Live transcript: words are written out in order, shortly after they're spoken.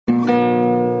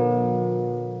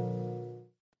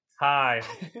Hi,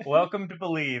 welcome to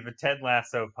Believe, a Ted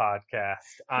Lasso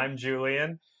podcast. I'm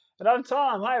Julian. And I'm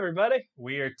Tom. Hi, everybody.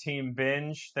 We are Team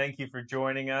Binge. Thank you for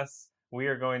joining us. We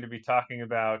are going to be talking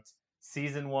about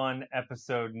Season 1,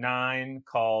 Episode 9,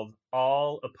 called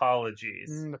All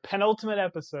Apologies. The penultimate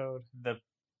episode. The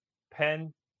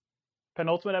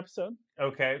Penultimate episode?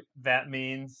 Okay, that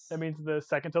means... That means the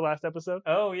second to last episode?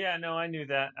 Oh, yeah, no, I knew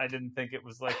that. I didn't think it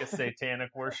was like a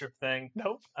satanic worship thing.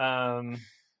 Nope.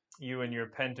 You and your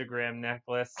pentagram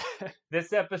necklace.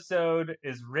 This episode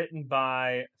is written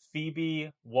by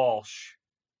Phoebe Walsh.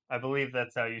 I believe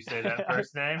that's how you say that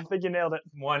first name. I think you nailed it.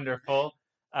 Wonderful.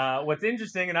 What's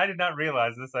interesting, and I did not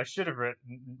realize this, I should have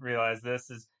realized this,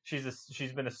 is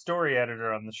she's been a story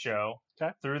editor on the show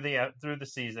through the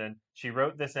season. She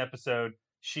wrote this episode.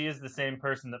 She is the same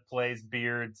person that plays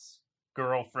Beard's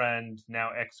girlfriend, now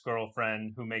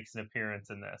ex-girlfriend, who makes an appearance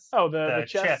in this. Oh, the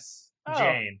chess.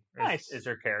 Jane nice. is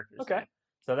her character's Okay. name.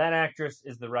 So that actress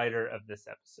is the writer of this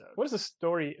episode. What is the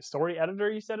story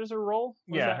editor you said is her role?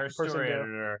 Her story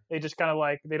editor. They just kind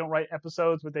of they don't write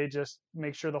episodes, but they just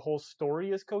make sure the whole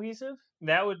story is cohesive?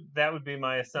 That would be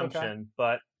my assumption, okay.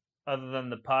 But other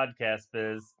than the podcast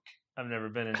biz, I've never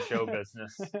been in show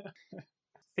business.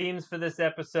 Themes for this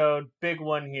episode, big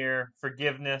one here,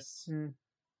 forgiveness.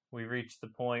 We reached the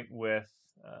point with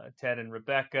Ted and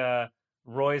Rebecca,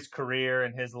 Roy's career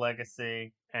and his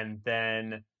legacy, and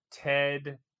then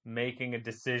Ted making a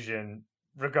decision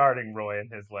regarding Roy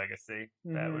and his legacy.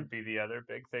 That would be the other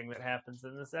big thing that happens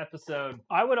in this episode.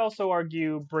 I would also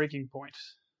argue breaking point.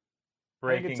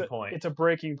 It's a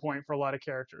breaking point for a lot of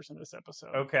characters in this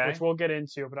episode. Okay. Which we'll get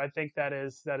into, but I think that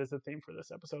is the theme for this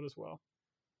episode as well.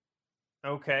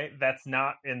 Okay, that's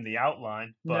not in the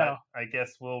outline, but no. I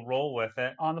guess we'll roll with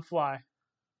it. On the fly.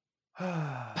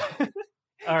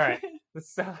 All right.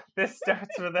 This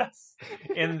starts with us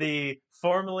in the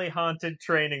formerly haunted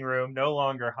training room, no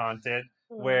longer haunted,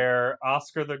 where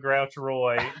Oscar the Grouch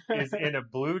Roy is in a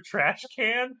blue trash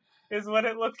can, is what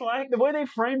it looks like. The way they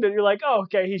framed it, you're like, oh,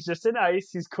 okay, he's just in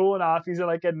ice. He's cooling off. He's in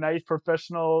like a nice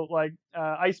professional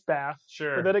ice bath.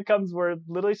 Sure. But then it comes where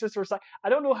literally it's just I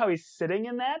don't know how he's sitting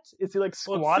in that. Is he like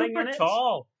squatting in it? It's super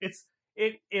tall.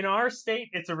 In our state,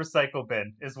 it's a recycle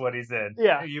bin, is what he's in.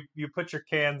 Yeah. You put your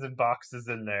cans and boxes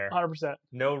in there. 100%.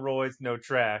 No Roys, no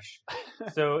trash.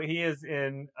 So he is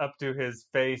up to his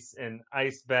face in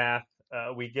ice bath.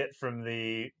 We get from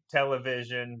the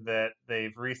television that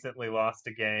they've recently lost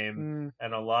a game,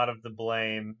 and a lot of the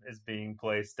blame is being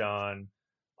placed on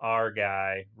our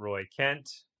guy, Roy Kent.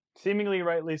 Seemingly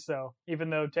rightly so, even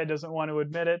though Ted doesn't want to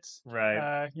admit it.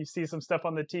 Right. You see some stuff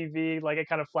on the TV, it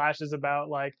kind of flashes about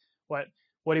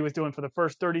what he was doing for the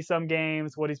first 30-some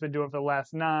games, what he's been doing for the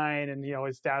last 9, and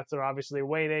his stats are obviously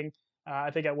waning.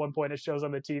 I think at one point it shows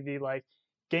on the TV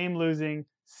game losing,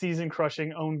 season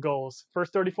crushing, own goals.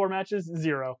 First 34 matches,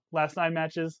 0. Last 9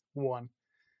 matches, 1.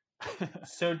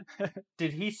 So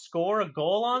did he score a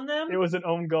goal on them? It was an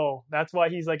own goal. That's why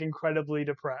he's incredibly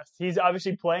depressed. He's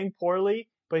obviously playing poorly,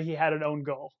 but he had an own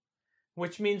goal.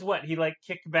 Which means what? He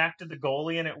kicked back to the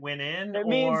goalie and it went in? It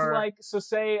means so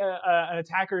say an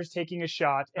attacker is taking a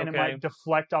shot and it might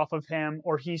deflect off of him,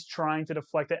 or he's trying to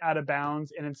deflect it out of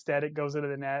bounds and instead it goes into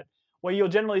the net. What you'll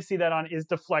generally see that on is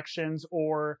deflections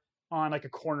or on a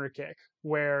corner kick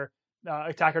where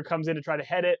attacker comes in to try to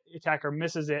head it, attacker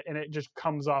misses it, and it just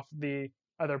comes off the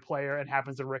other player and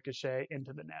happens to ricochet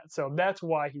into the net. So that's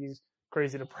why he's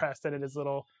crazy depressed and in his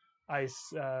little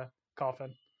ice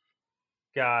coffin.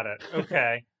 Got it.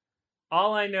 Okay.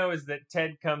 All I know is that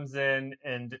Ted comes in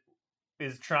and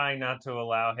is trying not to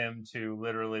allow him to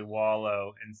literally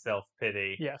wallow in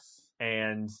self-pity. Yes.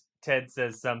 And Ted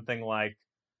says something like,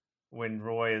 when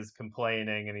Roy is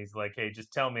complaining and he's like, hey,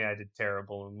 just tell me I did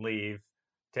terrible and leave.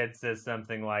 Ted says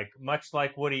something like, much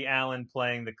like Woody Allen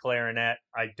playing the clarinet,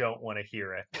 I don't want to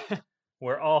hear it.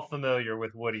 We're all familiar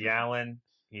with Woody Allen.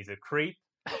 He's a creep.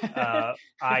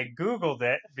 I Googled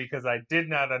it because I did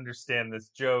not understand this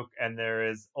joke, and there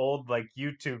is old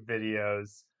YouTube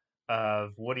videos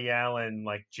of Woody Allen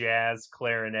jazz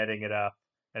clarinetting it up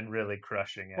and really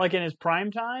crushing it. In his prime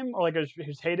time, or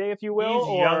his heyday, if you will?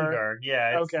 He's younger.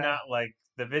 Yeah, it's not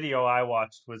the video I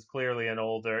watched was clearly an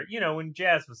older, when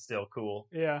jazz was still cool.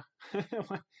 Yeah.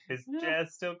 Is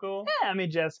jazz still cool? Yeah, I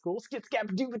mean jazz cool. Skip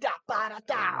skap doo da ba da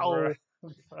da.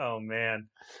 Oh man,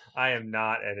 I am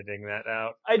not editing that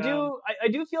out. I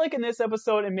do feel in this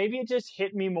episode, and maybe it just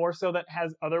hit me more so that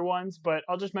has other ones, but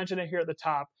I'll just mention it here at the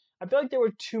top. I feel there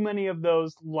were too many of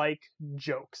those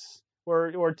jokes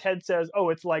where Ted says, "Oh,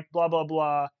 it's blah blah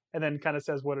blah," and then kind of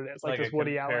says what it is, like this a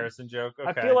Woody Allen comparison joke. Okay.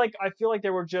 I feel like they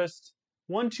were just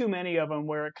one too many of them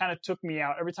where it kind of took me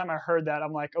out. Every time I heard that,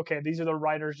 I'm like, okay, these are the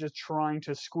writers just trying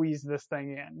to squeeze this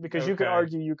thing in. Because you could Okay.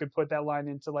 argue you could put that line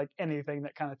into like anything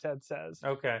that kind of Ted says.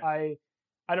 Okay.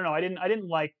 I don't know. I didn't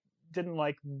like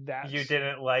that. You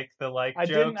didn't like the like I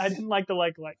jokes? didn't like the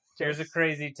like Here's a jokes.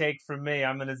 crazy take from me.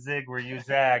 I'm gonna zig where you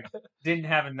zag. Didn't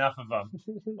have enough of them.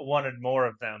 Wanted more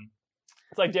of them.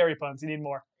 It's like dairy puns. You need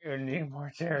more. You need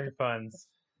more cherry puns.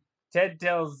 Ted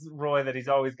tells Roy that he's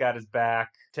always got his back.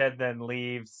 Ted then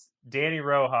leaves. Danny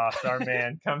Rojas, our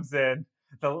man, comes in.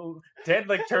 Ted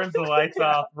like turns the lights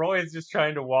Yeah. off. Roy is just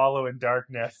trying to wallow in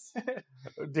darkness.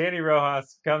 Danny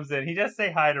Rojas comes in. He does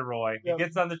say hi to Roy. He Yep.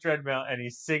 gets on the treadmill and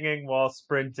he's singing while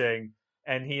sprinting.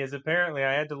 And he is apparently,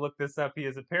 I had to look this up, he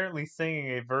is apparently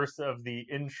singing a verse of the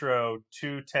intro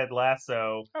to Ted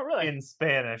Lasso Oh, really? in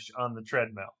Spanish on the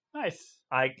treadmill. Nice.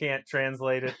 I can't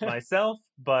translate it myself,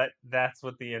 but that's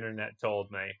what the internet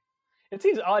told me. It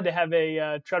seems odd to have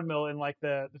a treadmill in like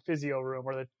the physio room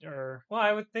or. Well,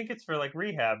 I would think it's for like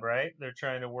rehab, right? They're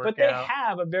trying to But work they out.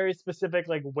 have a very specific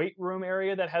like weight room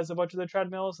area that has a bunch of the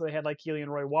treadmills. So they had like Keely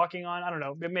and Roy walking on. I don't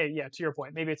know. It may, yeah, to your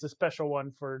point, maybe it's a special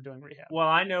one for doing rehab. Well,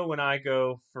 I know when I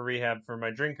go for rehab for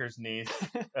my drinker's niece,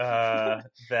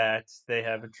 that they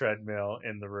have a treadmill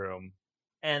in the room.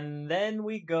 And then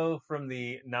we go from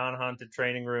the non-haunted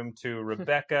training room to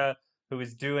Rebecca, who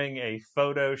is doing a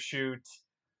photo shoot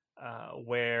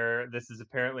where this is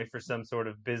apparently for some sort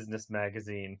of business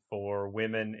magazine for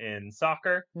women in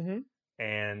soccer. Mm-hmm.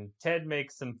 And Ted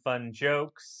makes some fun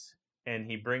jokes, and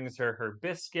he brings her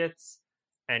biscuits,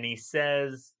 and he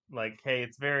says, like, hey,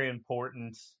 it's very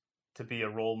important to be a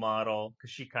role model,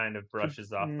 because she kind of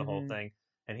brushes off the whole Mm-hmm. thing.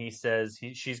 And he says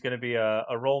she's going to be a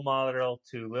role model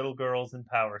to little girls in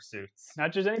power suits.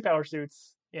 Not just any power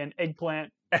suits, and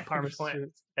eggplant power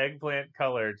suits. Eggplant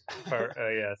colored,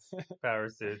 yes, power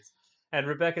suits. And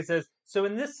Rebecca says, so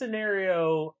in this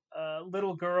scenario,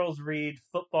 little girls read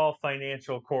Football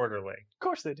Financial Quarterly. Of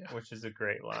course they do. Which is a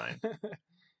great line.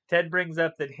 Ted brings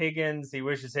up that he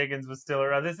wishes Higgins was still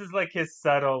around. This is like his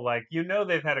subtle, like,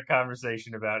 they've had a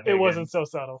conversation about Higgins. It wasn't so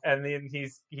subtle. And then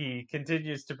he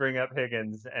continues to bring up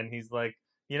Higgins, and he's like,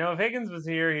 if Higgins was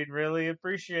here, he'd really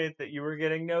appreciate that you were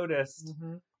getting noticed.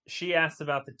 Mm-hmm. She asks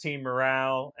about the team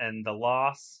morale and the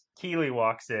loss. Keely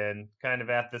walks in kind of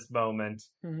at this moment,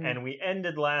 Mm-hmm. and we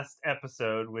ended last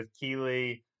episode with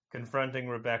Keely confronting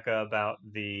Rebecca about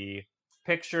the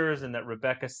pictures and that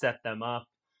Rebecca set them up,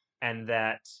 and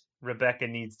that Rebecca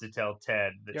needs to tell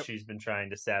Ted that she's been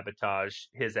trying to sabotage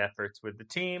his efforts with the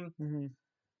team. Mm-hmm.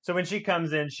 So when she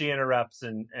comes in, she interrupts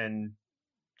and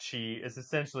she is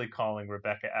essentially calling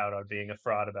Rebecca out on being a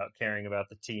fraud about caring about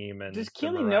the team. And does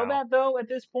Keely know that though? At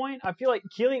this point, I feel like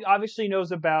Keely obviously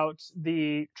knows about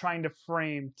the trying to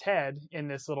frame Ted in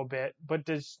this little bit, but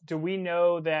do we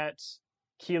know that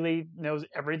Keely knows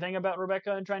everything about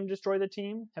Rebecca and trying to destroy the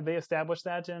team? Have they established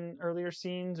that in earlier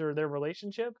scenes or their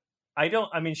relationship?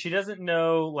 She doesn't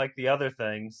know like the other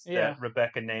things Yeah. that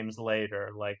Rebecca names later,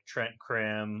 like Trent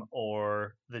Krim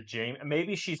or the Jamie.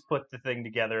 Maybe she's put the thing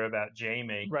together about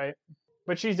Jamie. Right.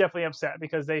 But she's definitely upset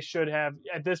because they should have,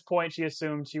 at this point, she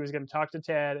assumed she was going to talk to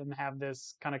Ted and have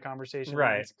this kind of conversation.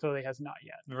 Right. And it clearly has not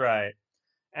yet. Right.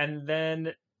 And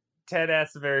then Ted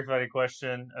asks a very funny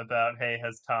question about, hey,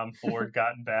 has Tom Ford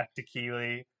gotten back to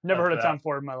Keely? Never heard of Tom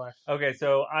Ford in my life. Okay,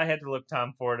 so I had to look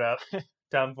Tom Ford up.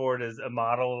 Tom Ford is a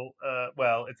model.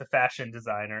 It's a fashion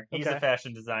designer. He's a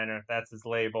fashion designer. That's his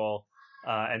label.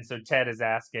 And so Ted is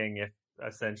asking if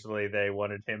essentially they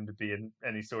wanted him to be in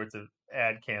any sorts of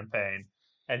ad campaign.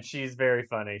 And she's very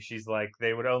funny. She's like,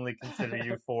 they would only consider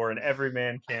you for an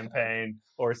everyman campaign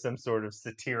or some sort of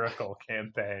satirical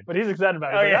campaign. But he's excited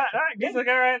about it. Oh, yeah. He's like,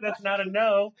 all right, that's not a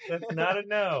no. That's not a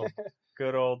no.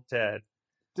 Good old Ted.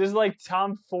 Does like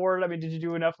Tom Ford, did you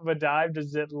do enough of a dive?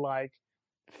 Does it like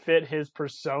fit his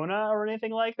persona or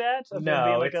anything like that?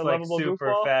 No, it's like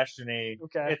super fashion-y.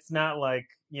 Okay. It's not like,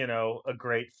 a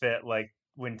great fit like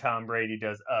when Tom Brady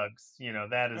does Uggs.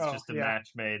 That is just a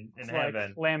match made in heaven.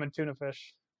 Like lamb and tuna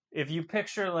fish. If you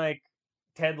picture like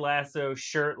Ted Lasso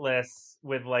shirtless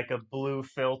with like a blue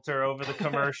filter over the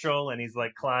commercial and he's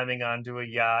like climbing onto a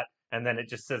yacht and then it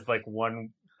just says like one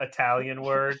Italian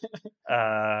word,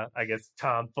 I guess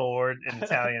Tom Ford in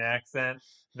Italian accent,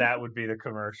 that would be the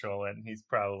commercial, and he's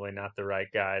probably not the right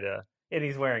guy and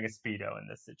he's wearing a Speedo in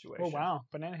this situation. Oh, wow.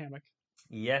 Banana hammock.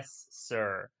 Yes,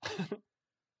 sir.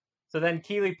 So then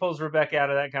Keely pulls Rebecca out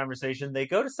of that conversation. They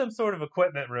go to some sort of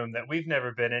equipment room that we've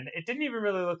never been in. It didn't even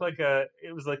really look like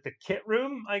it was like the kit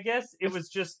room, I guess. It was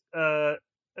just a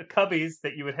cubbies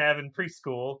that you would have in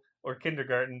preschool or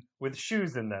kindergarten with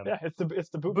shoes in them. Yeah, it's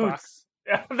the boot Boots. box.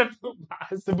 The boot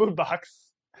box. It's the boot box.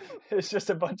 It's just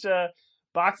a bunch of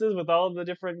boxes with all of the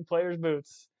different players'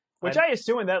 boots. Which I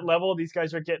assume at that level, these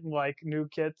guys are getting like new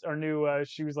kits or new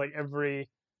shoes like every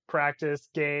practice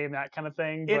game, that kind of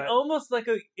thing. It But almost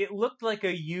it looked like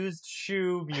a used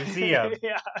shoe museum.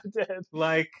 yeah, it did.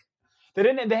 Like They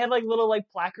didn't. They had like little like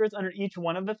placards under each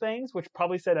one of the things, which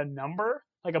probably said a number,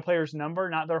 like a player's number,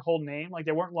 not their whole name. Like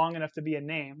they weren't long enough to be a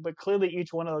name, but clearly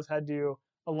each one of those had to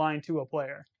align to a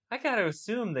player. I gotta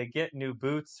assume they get new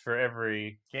boots for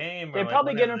every game or They like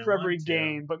probably get whenever them they for every want to.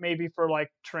 game, but maybe for like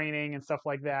training and stuff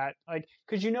like that. Like,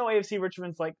 because AFC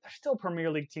Richmond's like they're still a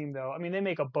Premier League team though. I mean, they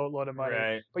make a boatload of money,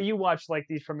 Right. but you watch like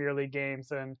these Premier League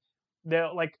games and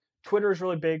they're like Twitter is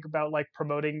really big about like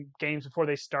promoting games before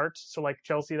they start. So like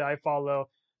Chelsea that I follow,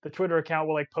 the Twitter account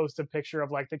will like post a picture of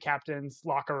like the captain's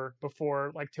locker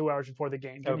before like 2 hours before the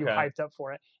game, get you Okay. hyped up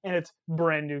for it, and it's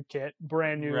brand new kit,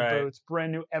 brand new Right. boots,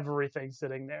 brand new everything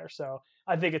sitting there. So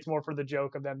I think it's more for the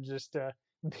joke of them just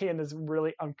be in this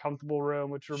really uncomfortable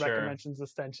room, which Rebecca Sure. mentions the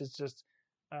stench is just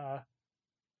uh,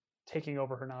 taking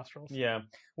over her nostrils. Yeah.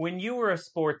 When you were a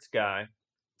sports guy,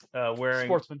 wearing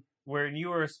Sportsman. when you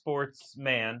were a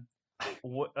sportsman,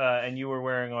 and you were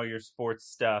wearing all your sports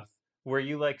stuff, were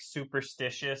you like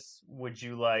superstitious? Would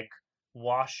you like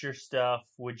wash your stuff?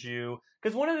 Would you?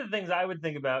 Because one of the things I would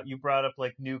think about, you brought up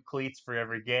like new cleats for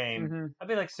every game. Mm-hmm. I'd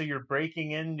be like, so you're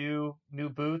breaking in new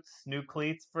boots, new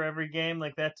cleats for every game?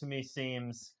 Like that to me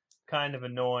seems kind of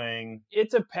annoying.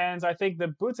 It depends. I think the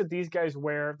boots that these guys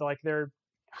wear, I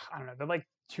don't know, they're like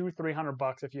 200-300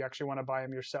 bucks if you actually want to buy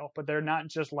them yourself. But they're not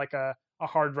just like a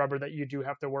hard rubber that you do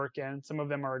have to work in. Some of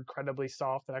them are incredibly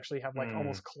soft that actually have like Hmm.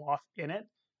 almost cloth in it.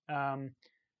 Um,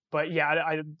 but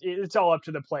yeah, it's all up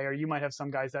to the player. You might have some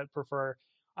guys that prefer.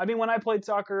 I mean, when I played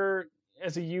soccer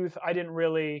as a youth, I didn't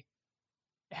really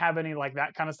have any like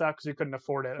that kind of stuff because you couldn't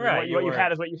afford it. I mean, Right. You what you had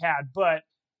weren't. is what you had. But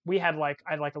I had like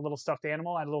a little stuffed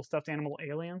animal. I had a little stuffed animal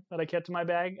alien that I kept in my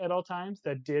bag at all times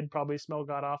that did probably smell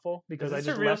god awful Is because I this a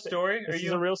just real left it. story? Are This is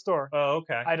a you? real story. Oh,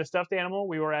 okay. I had a stuffed animal.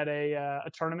 We were at a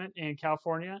tournament in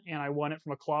California, and I won it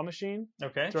from a claw machine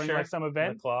Okay. during like Sure. some The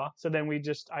event. claw. So then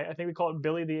I think we call it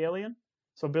Billy the Alien.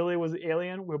 So Billy was the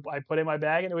alien. I put it in my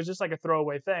bag, and it was just like a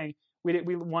throwaway thing.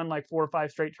 We won like 4 or 5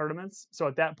 straight tournaments. So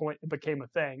at that point, it became a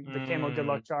thing. It became a good Mm.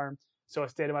 luck charm. So it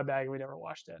stayed in my bag, and we never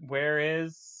washed it. Where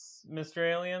is Mr.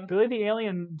 Alien? Billy the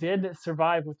Alien did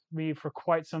survive with me for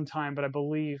quite some time, but I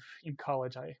believe in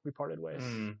college we parted ways.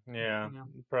 Yeah, Yeah.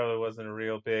 probably wasn't a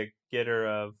real big getter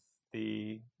of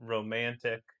the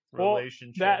romantic Well,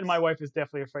 that and my relationships. wife is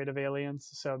definitely afraid of aliens,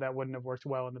 so that wouldn't have worked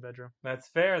well in the bedroom. That's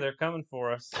fair. They're coming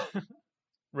for us.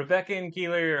 Rebecca and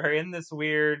Keeler are in this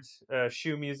weird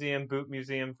shoe museum, boot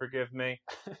museum, forgive me.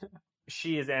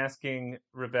 She is asking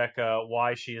Rebecca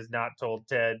why she has not told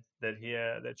Ted that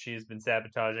she has been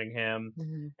sabotaging him,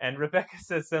 Mm-hmm. and Rebecca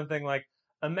says something like,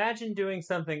 "Imagine doing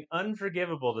something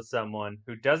unforgivable to someone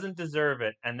who doesn't deserve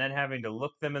it, and then having to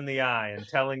look them in the eye and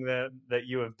telling them that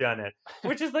you have done it,"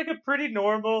 which is like a pretty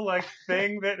normal like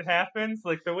thing that happens.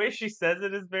 Like the way she says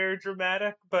it is very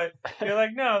dramatic, but you're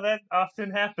like, no, that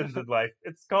often happens in life.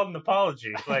 It's called an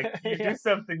apology. Like you Yeah. do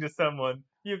something to someone,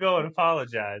 you go and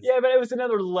apologize. Yeah, but it was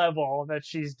another level that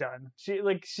she's done. She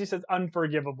says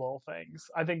unforgivable things.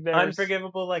 I think there's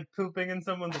Unforgivable, like pooping in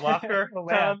someone's locker, oh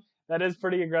man, Tom. that is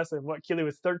pretty aggressive. What, Keely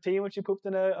was 13 when she pooped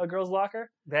in a girl's locker?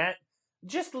 That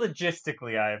just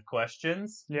logistically, I have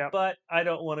questions, Yeah. but I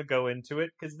don't want to go into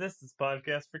it because this is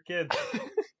podcast for kids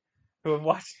who have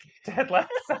watched Ted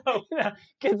Lasso. Yeah,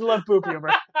 kids love poop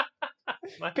humor.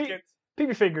 My Pee kids,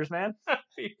 pee fingers, man.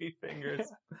 pee fingers.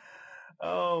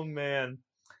 Oh man.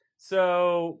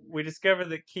 So we discovered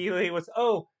that Keely was.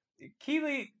 Oh,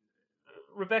 Keely.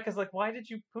 Rebecca's like, why did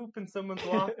you poop in someone's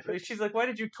locker? She's like, why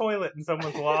did you toilet in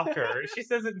someone's locker? She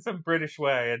says it in some British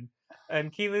way,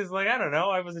 and Keely's like, I don't know,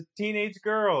 I was a teenage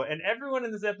girl, and everyone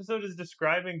in this episode is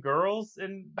describing girls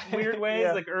in weird ways.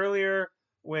 Yeah. Like earlier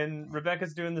when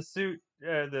Rebecca's doing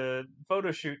the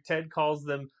photo shoot, Ted calls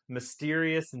them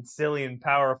mysterious and silly and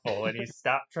powerful, and he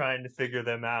stopped trying to figure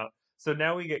them out. So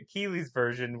now we get Keely's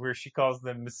version where she calls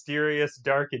them mysterious,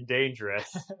 dark, and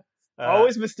dangerous.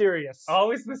 Always mysterious.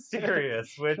 Always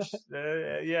mysterious, which,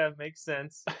 yeah, makes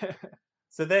sense.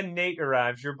 So then Nate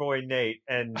arrives, your boy Nate,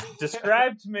 and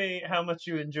describe to me how much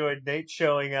you enjoyed Nate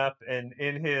showing up, and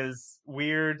in his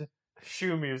weird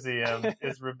shoe museum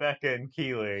is Rebecca and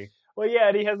Keely. Well, yeah,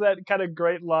 and he has that kind of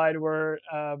great line where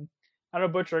I don't know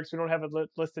butcher because we don't have it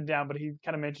listed down, but he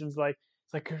kind of mentions like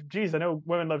it's like, geez, I know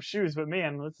women love shoes, but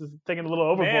man, this is taking a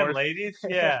little Man, overboard. ladies,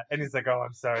 yeah. And he's like, oh,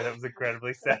 I'm sorry, that was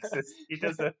incredibly sexist. He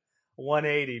does a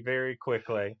 180 very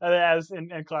quickly. As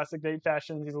in classic Nate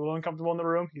fashion, he's a little uncomfortable in the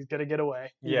room. He's gonna get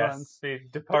away. He Yes, runs. he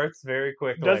departs very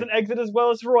quickly. Doesn't exit as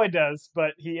well as Roy does,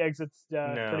 but he exits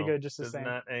pretty No, good just the does same.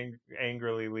 not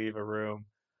angrily leave a room.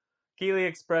 Keeley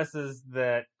expresses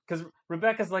that because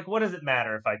Rebecca's like, what does it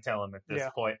matter if I tell him at this Yeah.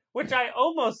 point? Which I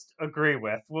almost agree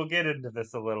with. We'll get into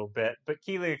this a little bit. But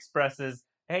Keeley expresses,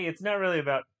 hey, it's not really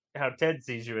about how Ted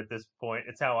sees you at this point.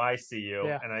 It's how I see you.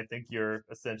 Yeah. And I think you're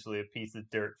essentially a piece of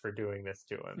dirt for doing this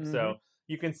to him. Mm-hmm. So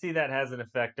you can see that has an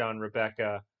effect on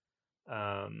Rebecca.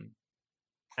 And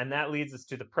that leads us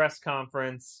to the press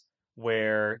conference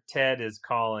where Ted is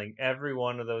calling every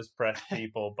one of those press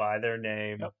people by their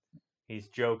name. Yep. He's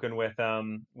joking with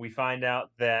them. We find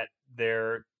out that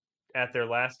they're at their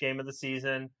last game of the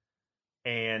season,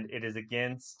 and it is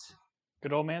against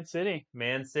Good old Man City.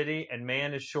 Man City, and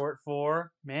Man is short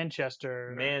for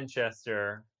Manchester.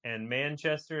 Manchester. And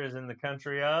Manchester is in the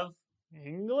country of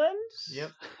England?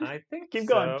 Yep, I think keep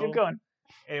so. going, keep going.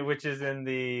 Which is in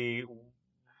the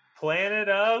planet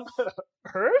of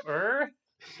Earth?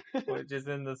 Which is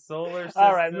in the solar system.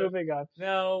 All right, moving on.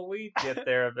 No, we get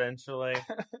there eventually.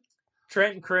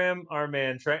 Trent Krim, our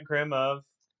man, Trent Krim of.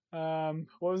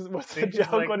 What's the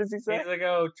joke? Like, what does he say? He's like,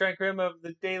 oh, Trent Krim of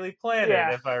the Daily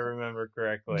Planet, if I remember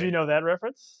correctly. Do you know that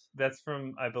reference? That's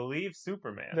from, I believe,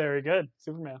 Superman. Very good,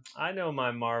 Superman. I know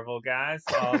my Marvel guys.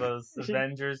 All those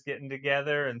Avengers getting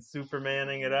together and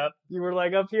Supermaning it up. You were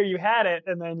like, up here, you had it,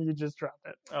 and then you just dropped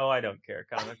it. Oh, I don't care.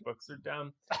 Comic books are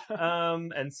dumb.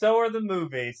 And so are the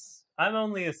movies. I'm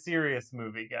only a serious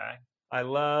movie guy. I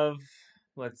love...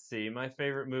 Let's see. My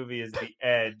favorite movie is The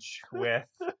Edge with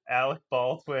Alec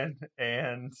Baldwin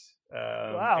and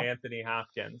Anthony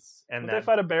Hopkins. And they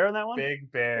fight a bear in that one? Big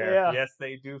bear. Yeah. Yes,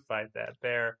 they do fight that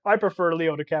bear. I prefer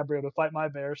Leo DiCaprio to fight my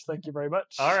bears. Thank you very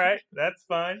much. All right. That's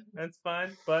fine. That's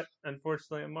fine. But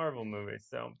unfortunately, a Marvel movie,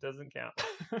 so it doesn't count.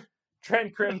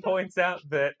 Trent Krim points out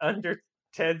that under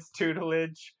Ted's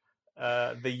tutelage,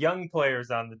 the young players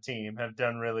on the team have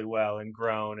done really well and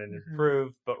grown and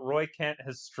improved, but Roy Kent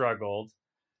has struggled.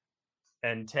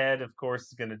 And Ted, of course,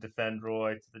 is going to defend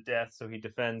Roy to the death, so he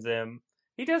defends him.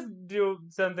 He does do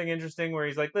something interesting where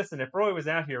he's like, listen, if Roy was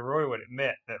out here, Roy would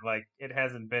admit that, like, it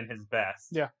hasn't been his best.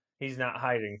 Yeah. He's not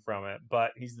hiding from it,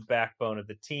 but he's the backbone of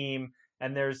the team.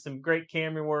 And there's some great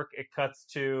camera work. It cuts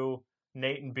to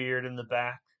Nate and Beard in the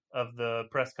back of the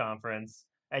press conference,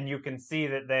 and you can see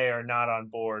that they are not on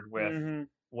board with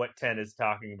what Ted is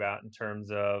talking about in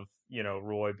terms of, you know,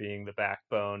 Roy being the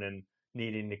backbone and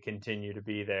needing to continue to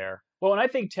be there. Well, and I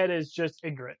think Ted is just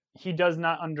ignorant. He does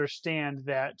not understand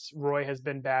that Roy has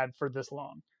been bad for this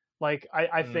long. Like,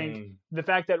 I think the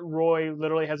fact that Roy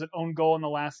literally has an own goal in the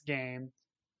last game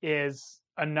is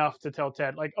enough to tell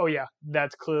Ted, like, oh yeah,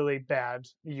 that's clearly bad.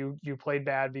 You played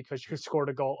bad because you scored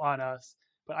a goal on us.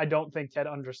 But I don't think Ted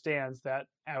understands that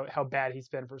how bad he's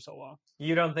been for so long.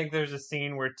 You don't think there's a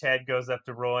scene where Ted goes up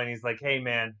to Roy and he's like, hey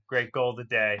man, great goal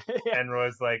today. Yeah. And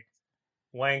Roy's like,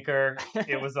 wanker,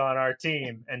 it was on our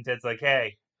team. And Ted's like,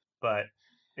 hey, but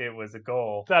it was a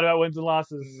goal. It's not about wins and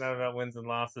losses. Not about wins and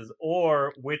losses.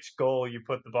 Or which goal you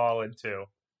put the ball into.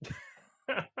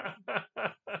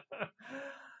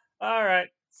 All right.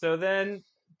 So then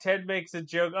Ted makes a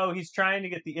joke. Oh, he's trying to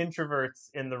get the introverts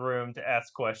in the room to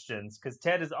ask questions because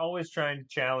Ted is always trying to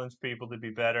challenge people to be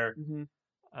better.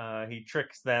 He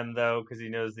tricks them, though, because he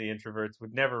knows the introverts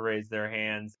would never raise their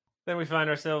hands. Then we find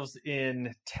ourselves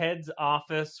in Ted's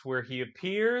office where he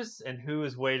appears and who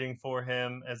is waiting for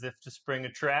him as if to spring a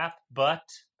trap, but...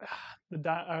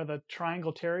 the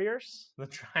Triangle Terriers? The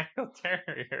Triangle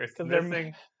Terriers.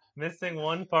 Missing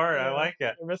one part. Yeah, I like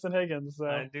it. They're missing Higgins. So.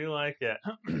 I do like it.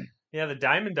 Yeah, the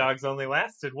Diamond Dogs only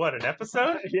lasted, what, an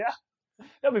episode? Yeah.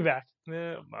 They'll be back.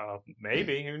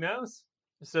 Maybe. Who knows?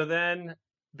 So then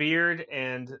Beard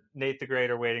and Nate the Great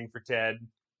are waiting for Ted,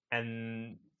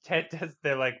 and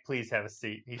they're like, please have a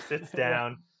seat. He sits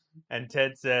down, and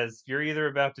Ted says, you're either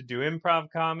about to do improv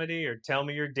comedy or tell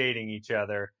me you're dating each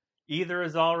other. Either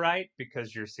is all right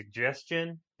because your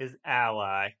suggestion is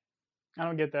ally. I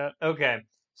don't get that. Okay.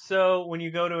 So when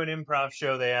you go to an improv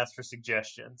show, they ask for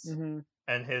suggestions.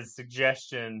 And his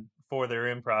suggestion for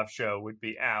their improv show would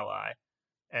be ally.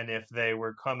 And if they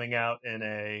were coming out in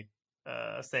a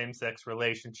same-sex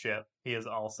relationship, he is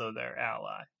also their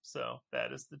ally. So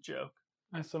that is the joke.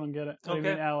 I still don't get it. What do you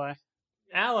mean ally?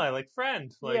 Ally, like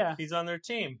friend. Like he's on their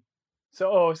team.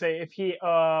 So, say if he,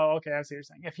 okay, I see what you're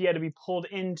saying. If he had to be pulled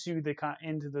into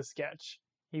the sketch,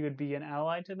 he would be an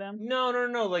ally to them? No.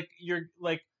 Like, you're,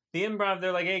 like, the improv,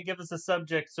 they're like, hey, give us a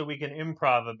subject so we can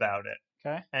improv about it.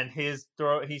 Okay. And he's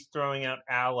throwing out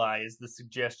ally is the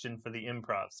suggestion for the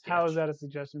improv How is sketch. that a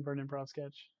suggestion for an improv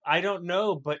sketch? I don't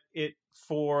know, but it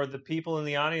for the people in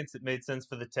the audience, it made sense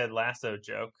for the Ted Lasso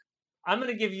joke. I'm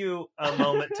going to give you a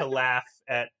moment to laugh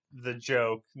at the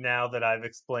joke now that I've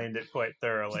explained it quite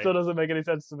thoroughly. Still doesn't make any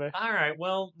sense to me. All right,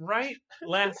 well, write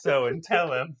Lasso and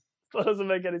tell him. Still doesn't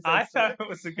make any sense. I thought it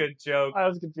was a good joke. I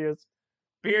was confused.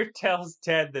 Beard tells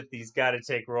Ted that he's got to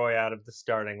take Roy out of the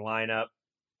starting lineup.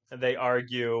 They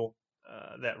argue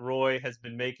that Roy has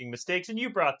been making mistakes, and you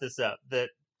brought this up that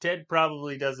Ted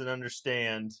probably doesn't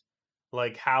understand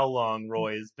like how long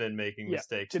Roy has been making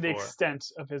mistakes to the for. extent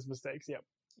of his mistakes. Yep.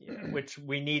 Yeah, which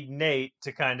we need Nate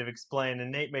to kind of explain,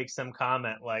 and Nate makes some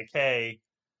comment like, "Hey,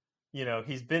 you know,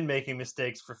 he's been making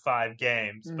mistakes for 5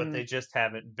 games, but they just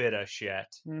haven't bit us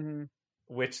yet." Mm-hmm.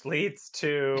 Which leads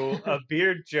to a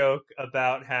Beard joke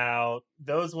about how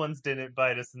those ones didn't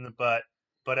bite us in the butt,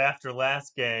 but after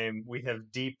last game, we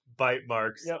have deep bite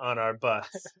marks on our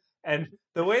butts. And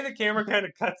the way the camera kind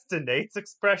of cuts to Nate's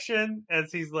expression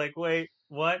as he's like, wait,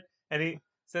 what? And he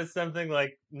says something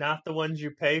like, not the ones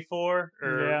you pay for,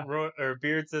 or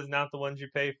Beard says, not the ones you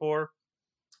pay for,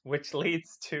 which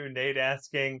leads to Nate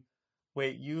asking,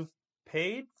 wait, you've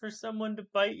paid for someone to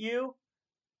bite you?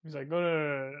 He's like,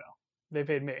 no. They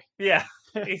paid me. Yeah.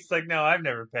 He's like, no, I've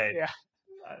never paid. Yeah.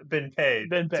 Been paid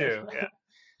too. Yeah.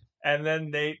 And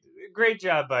then Nate, great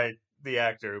job by the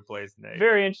actor who plays Nate.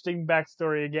 Very interesting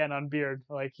backstory again on Beard.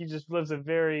 Like, he just lives a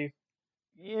very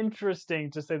interesting,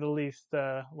 to say the least,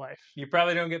 life. You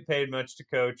probably don't get paid much to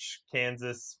coach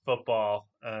Kansas football,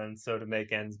 and so to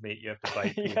make ends meet, you have to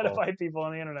fight people. You gotta fight people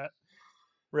on the internet.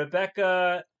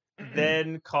 Rebecca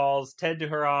then calls Ted to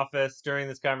her office during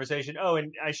this conversation. Oh,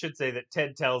 and I should say that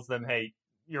Ted tells them, hey,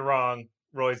 you're wrong.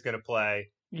 Roy's going to play.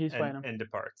 He's playing him. And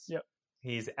departs. Yep.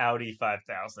 He's Audi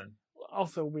 5000.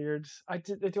 Also weird.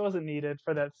 It wasn't needed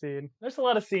for that scene. There's a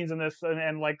lot of scenes in this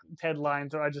and like Ted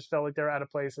lines where I just felt like they're out of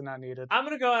place and not needed. I'm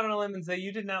going to go out on a limb and say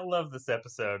you did not love this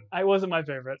episode. It wasn't my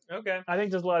favorite. Okay. I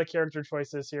think there's a lot of character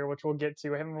choices here, which we'll get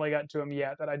to. I haven't really gotten to them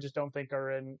yet that I just don't think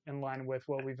are in line with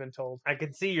what we've been told. I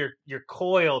can see you're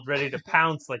coiled, ready to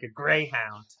pounce like a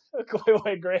greyhound.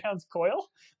 Wait, greyhounds coil?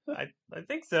 I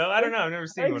think so. I don't know. I've never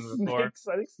seen one before.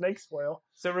 I think snakes coil.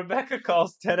 So Rebecca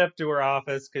calls Ted up to her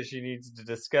office because she needs to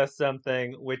discuss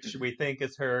something, which we think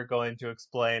is her going to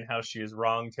explain how she has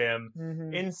wronged him.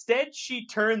 Mm-hmm. Instead, she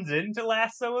turns into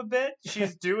Lasso a bit.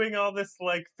 She's doing all this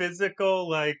like physical,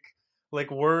 like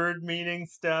word meaning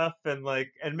stuff, and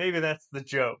maybe that's the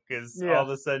joke. Is all of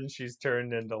a sudden she's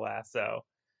turned into Lasso.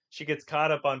 She gets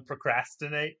caught up on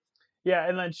procrastinate. Yeah,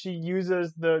 and then she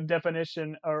uses the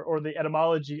definition or the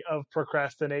etymology of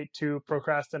procrastinate to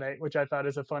procrastinate, which I thought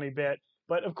is a funny bit.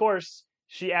 But of course,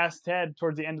 she asked Ted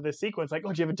towards the end of the sequence, like,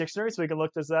 oh, do you have a dictionary so we can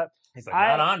look this up? He's like,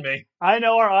 not on me. I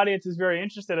know our audience is very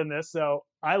interested in this, so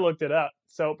I looked it up.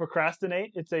 So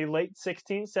procrastinate, it's a late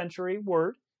 16th century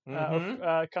word.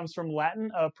 Comes from Latin,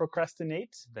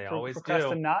 procrastinate. They always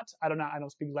procrastinate. I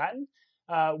don't speak Latin,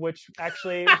 which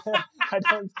actually I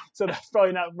don't. So that's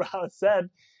probably not how it's said.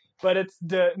 But it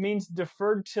means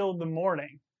deferred till the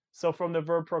morning. So from the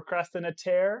verb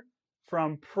procrastinatere,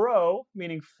 from pro,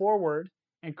 meaning forward,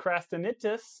 and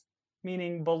crastinitis,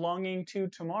 meaning belonging to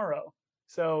tomorrow.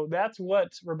 So that's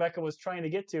what Rebecca was trying to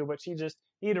get to, but she just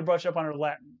needed to brush up on her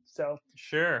Latin. So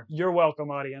sure. You're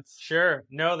welcome, audience. Sure.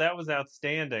 No, that was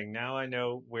outstanding. Now I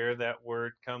know where that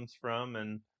word comes from,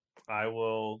 and I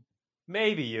will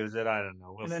maybe use it. I don't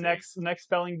know. We'll and see. The next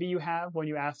spelling bee you have when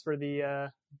you ask for the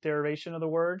derivation of the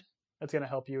word, that's going to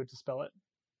help you to spell it.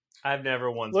 I've never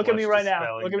once look at me right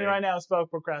now. Look at me right now. Spell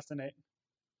procrastinate.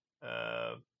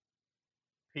 Procrastinate.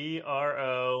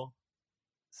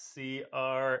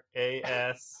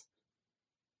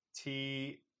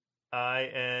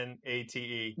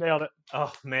 Nailed it.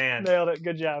 Oh man. Nailed it.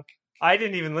 Good job. I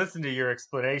didn't even listen to your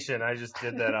explanation. I just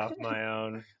did that off my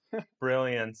own.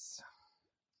 Brilliance.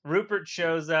 Rupert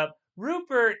shows up.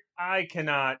 Rupert, I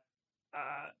cannot.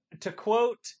 To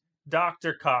quote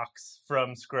Dr. Cox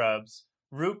from Scrubs,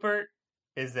 Rupert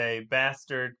is a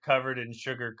bastard covered in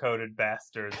sugar-coated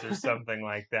bastards or something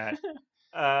like that.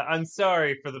 I'm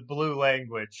sorry for the blue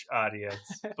language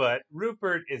audience, but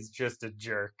Rupert is just a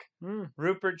jerk.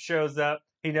 Rupert shows up.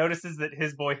 He notices that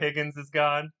his boy Higgins is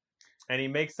gone, and he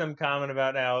makes some comment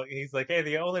about how he's like, hey,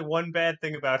 the only one bad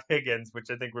thing about Higgins, which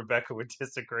I think Rebecca would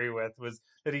disagree with, was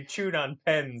that he chewed on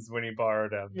pens when he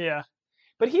borrowed them. Yeah.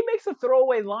 But he makes a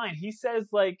throwaway line. He says,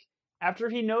 like, after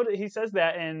he says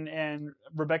that, and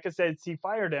Rebecca says he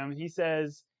fired him, he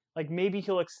says, like, maybe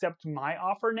he'll accept my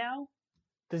offer now.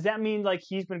 Does that mean like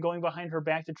he's been going behind her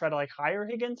back to try to like hire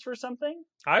Higgins for something?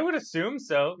 I would assume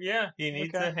so. Yeah, he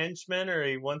needs Okay. a henchman or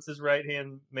he wants his right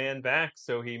hand man back,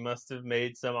 so he must have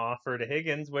made some offer to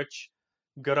Higgins, which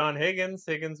good on Higgins.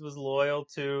 Higgins was loyal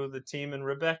to the team and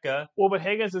Rebecca. Well, but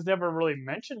Higgins has never really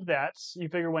mentioned that. You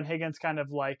figure when Higgins kind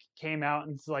of like came out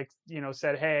and like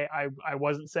said, "Hey, I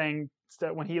wasn't saying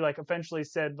that," when he like eventually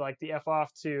said like the f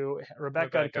off to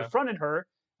Rebecca and Rebecca. confronted her,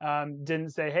 didn't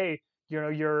say, "Hey,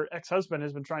 your ex-husband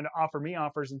has been trying to offer me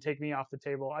offers and take me off the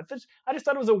table." I just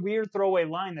thought it was a weird throwaway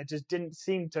line that just didn't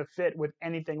seem to fit with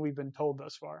anything we've been told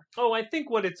thus far. Oh, I think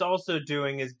what it's also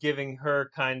doing is giving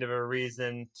her kind of a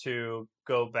reason to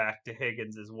go back to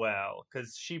Higgins as well,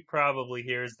 because she probably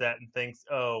hears that and thinks,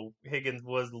 "Oh, Higgins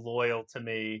was loyal to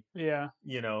me, Yeah.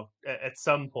 at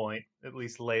some point, at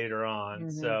least later on." Hmm.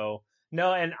 So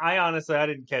no, and I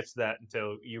didn't catch that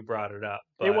until you brought it up.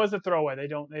 It But was a throwaway. They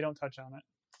don't touch on it.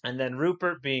 and then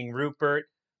Rupert, being Rupert,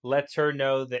 lets her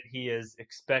know that he is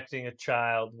expecting a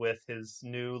child with his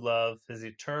new love, his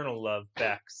eternal love,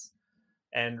 Bex.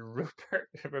 And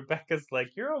Rebecca's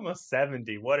like, "You're almost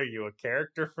 70. What are you, a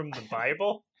character from the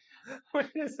Bible?"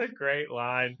 Which is a great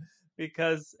line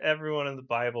because everyone in the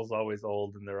Bible's always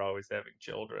old and they're always having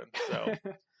children. So,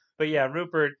 but yeah,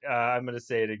 Rupert, I'm going to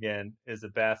say it again, is a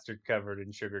bastard covered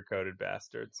in sugar coated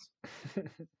bastards.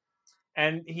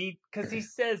 And because he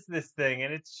says this thing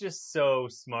and it's just so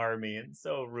smarmy and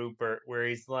so Rupert,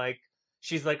 where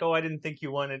she's like, "Oh, I didn't think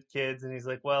you wanted kids." And he's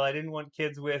like, "Well, I didn't want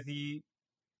kids with you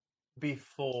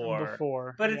before."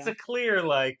 Before, But it's yeah. a clear,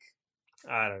 like,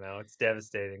 I don't know, it's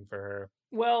devastating for her.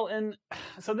 Well, and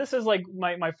so this is like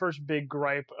my first big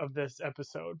gripe of this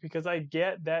episode because I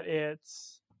get that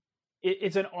it's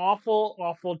an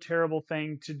awful, terrible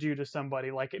thing to do to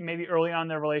somebody. Like maybe early on in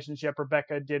their relationship,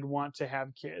 Rebecca did want to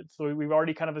have kids. So we've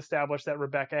already kind of established that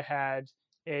Rebecca had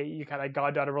a kind of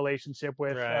goddaughter relationship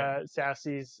with Right.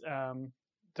 Sassy's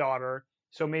daughter.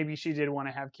 So maybe she did want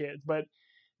to have kids. But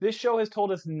this show has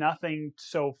told us nothing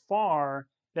so far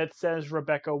that says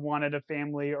Rebecca wanted a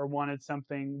family or wanted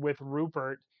something with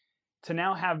Rupert. To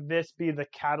now have this be the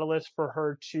catalyst for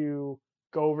her to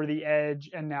go over the edge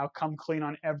and now come clean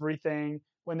on everything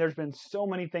when there's been so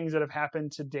many things that have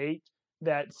happened to date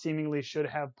that seemingly should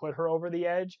have put her over the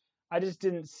edge. I just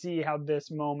didn't see how this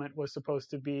moment was supposed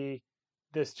to be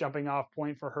this jumping off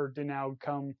point for her to now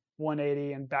come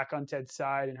 180 and back on Ted's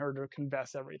side and her to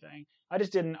confess everything. I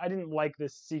didn't like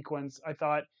this sequence. I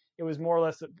thought it was more or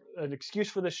less an excuse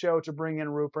for the show to bring in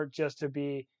Rupert just to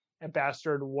be a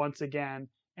bastard once again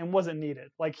and wasn't needed.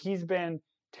 Like he's been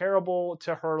terrible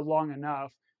to her long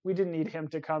enough. We didn't need him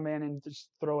to come in and just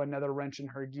throw another wrench in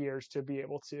her gears to be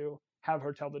able to have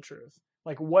her tell the truth.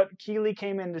 Like what Keeley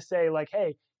came in to say, like,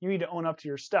 hey, you need to own up to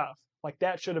your stuff. Like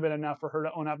that should have been enough for her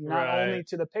to own up not Right. only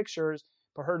to the pictures,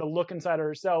 but her to look inside of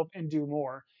herself and do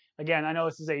more. Again, I know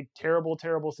this is a terrible,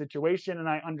 terrible situation, and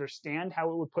I understand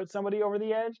how it would put somebody over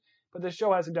the edge, but the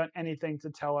show hasn't done anything to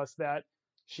tell us that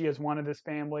she has wanted this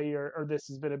family or this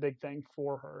has been a big thing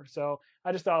for her. So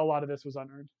I just thought a lot of this was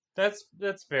unearned. That's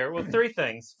fair. Well, three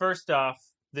things. First off,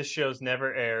 this show's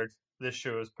never aired. This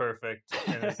show is perfect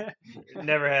and has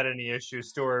never had any issues,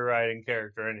 story writing,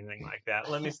 character, anything like that.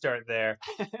 Let me start there.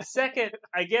 Second,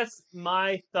 I guess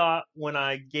my thought when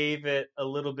I gave it a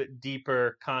little bit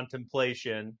deeper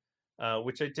contemplation,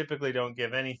 which I typically don't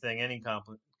give anything any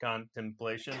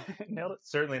contemplation, Nailed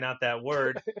certainly not that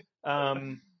word,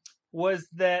 um, was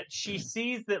that she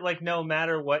sees that, like, no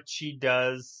matter what she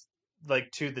does,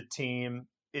 like, to the team,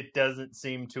 it doesn't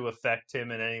seem to affect him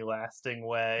in any lasting it.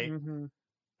 way. Mm-hmm.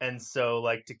 And so,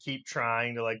 like, to keep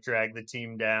trying to, like, drag the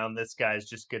team down, this guy's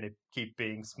just gonna keep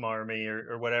being smarmy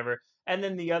or whatever. And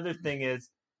then the other thing is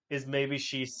maybe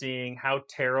she's seeing how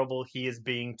terrible he is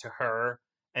being to her,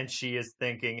 and she is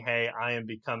thinking, "Hey, I am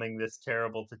becoming this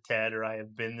terrible to Ted, or I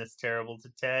have been this terrible to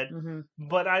Ted." Mm-hmm.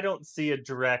 But I don't see a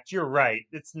direct. You're right.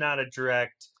 It's not a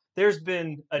direct. There's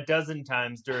been a dozen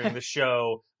times during the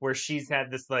show where she's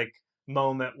had this, like,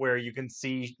 moment where you can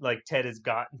see, like, Ted has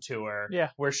gotten to her Yeah,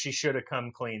 where she should have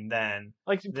come clean then.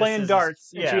 like This playing is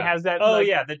darts, and she yeah. has that Oh like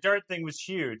yeah, the dart thing was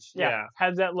huge. yeah, Yeah.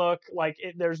 has that look like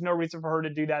there's no reason for her to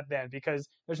do that then because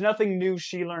there's nothing new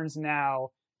she learns now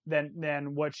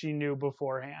than what she knew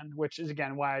beforehand, which is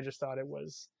again why I just thought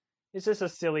it's just a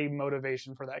silly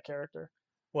motivation for that character.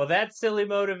 Well, that silly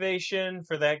motivation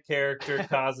for that character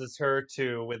causes her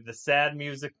to, with the sad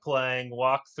music playing,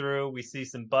 walk through. We see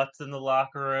some butts in the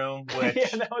locker room, Yeah,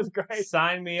 which that was great.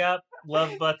 sign me up.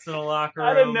 Love butts in a locker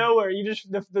Out of room. nowhere, you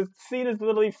just the scene is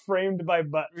literally framed by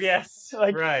butts. Yes,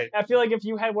 Like right. I feel like if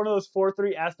you had one of those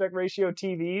 4:3 aspect ratio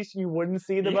TVs, you wouldn't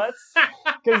see the Yeah. butts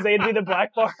because they'd be the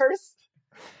black bars.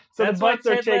 So the That's why butts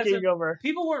are Ted Lasso. taking over.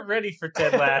 People weren't ready for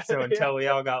Ted Lasso Yeah, until we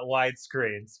all got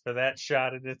widescreens for that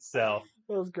shot in itself.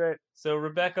 that was great. So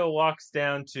Rebecca walks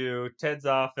down to Ted's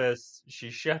office. She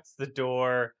shuts the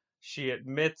door. She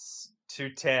admits to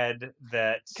Ted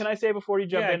that, Can I say before you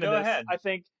jump yeah, into go this, ahead. I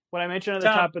think what I mentioned at the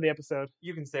Tom, top of the episode.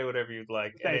 you can say whatever you'd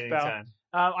like at Thanks, any pal. time.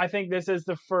 I think this is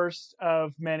the first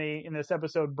of many in this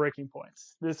episode breaking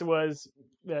points. This was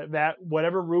that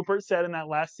whatever Rupert said in that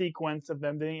last sequence of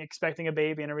them being expecting a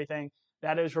baby and everything.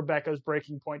 That is Rebecca's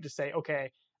breaking point to say,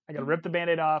 okay, I got to rip the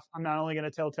Band-Aid off. I'm not only going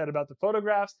to tell Ted about the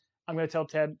photographs, I'm going to tell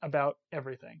Ted about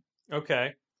everything. Okay.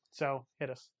 So hit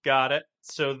us. Got it.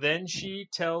 So then she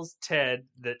tells Ted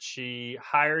that she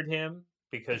hired him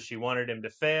because she wanted him to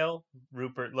fail.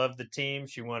 Rupert loved the team.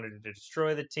 She wanted to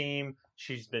destroy the team.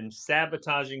 She's been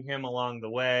sabotaging him along the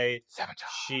way. Sabotage.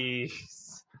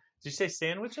 She's. Did you say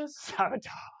sandwiches?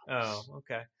 Sabotage. Oh,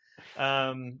 okay.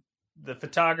 The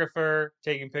photographer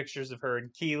taking pictures of her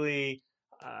and Keeley,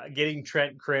 getting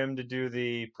Trent Krim to do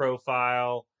the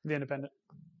profile. The Independent.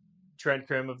 Trent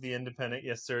Krim of the Independent.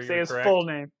 Yes, sir. Say You're his correct. full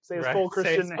name. Say his Right. full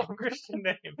Christian Say his name. full Christian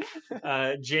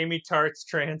name. Jamie Tartt's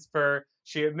transfer.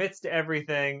 She admits to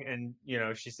everything, and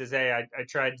she says, "Hey, I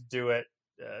tried to do it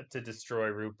to destroy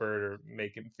Rupert or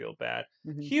make him feel bad."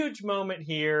 Mm-hmm. Huge moment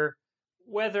here.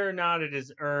 Whether or not it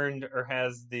is earned or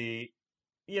has the,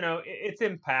 it's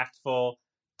impactful.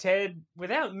 Ted,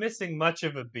 without missing much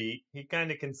of a beat, he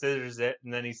kind of considers it,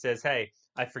 and then he says, "Hey,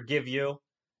 I forgive you,"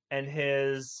 and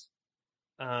his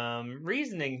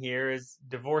reasoning here is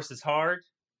divorce is hard.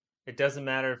 It doesn't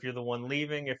matter if you're the one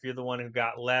leaving, if you're the one who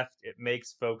got left, it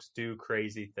makes folks do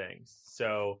crazy things.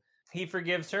 So he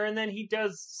forgives her, and then he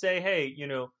does say, "Hey,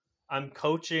 I'm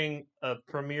coaching a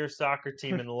premier soccer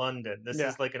team in London. This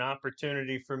is like an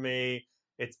opportunity for me.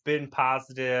 It's been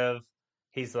positive."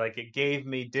 He's like, "It gave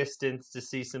me distance to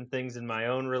see some things in my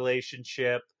own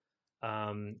relationship.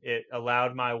 It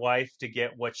allowed my wife to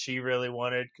get what she really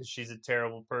wanted because she's a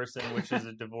terrible person, which is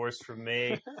a divorce from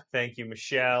me. Thank you,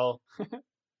 Michelle."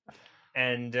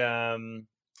 And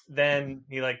then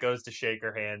he goes to shake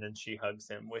her hand and she hugs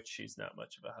him, which she's not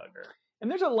much of a hugger. And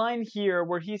there's a line here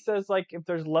where he says, if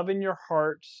there's love in your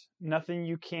heart, there's nothing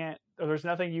you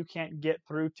can't get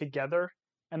through together.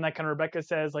 And kind of Rebecca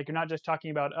says, you're not just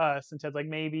talking about us. And Ted's like,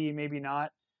 maybe, maybe not.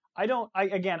 I don't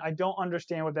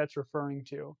understand what that's referring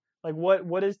to.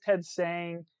 What is Ted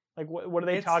saying? What are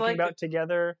they talking about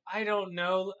together? I don't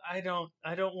know. I don't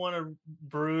want to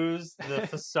bruise the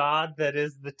facade that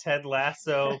is the Ted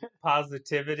Lasso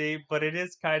positivity, but it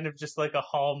is kind of just like a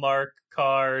Hallmark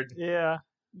card. Yeah.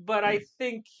 But I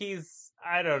think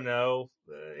I don't know,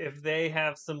 if they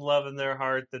have some love in their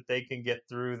heart that they can get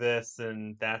through this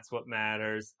and that's what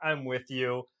matters. I'm with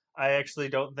you. I actually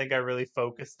don't think I really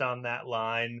focused on that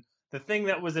line. The thing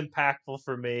that was impactful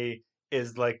for me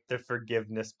is the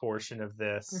forgiveness portion of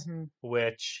this, mm-hmm.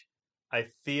 which I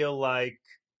feel like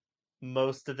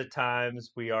most of the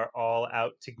times we are all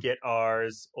out to get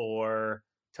ours or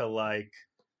to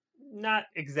not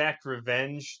exact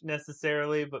revenge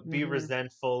necessarily, but be mm-hmm.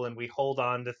 resentful, and we hold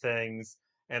on to things.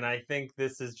 And I think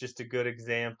this is just a good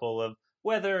example of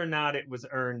whether or not it was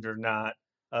earned or not,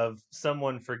 of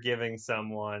someone forgiving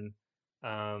someone.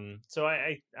 So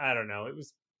I don't know. It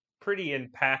was pretty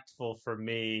impactful for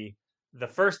me the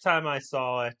first time I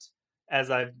saw it. As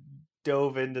I've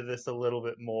dove into this a little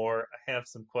bit more, I have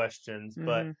some questions, mm-hmm.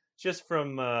 but just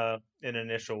from an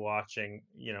initial watching,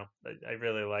 I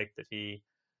really like that he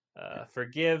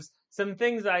forgives. Some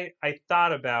things I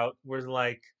thought about was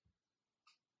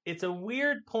it's a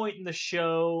weird point in the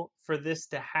show for this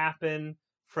to happen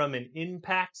from an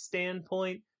impact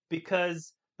standpoint,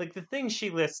 because the things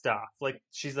she lists off,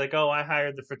 she's like, "Oh, I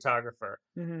hired the photographer."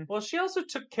 Mm-hmm. Well, she also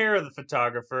took care of the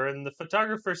photographer, and the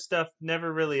photographer stuff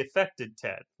never really affected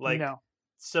Ted. No.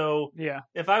 So yeah,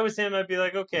 if I was him, I'd be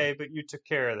like, "Okay, but you took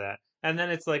care of that." And then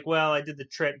it's like, "Well, I did the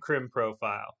Trent Krim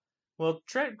profile." Well,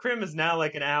 Trent Krim is now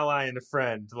an ally and a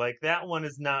friend. That one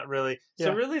is not really. Yeah.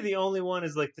 So really, the only one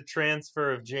is the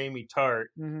transfer of Jamie Tartt,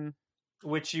 mm-hmm.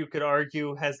 which you could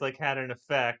argue has had an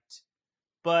effect,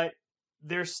 but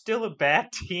they're still a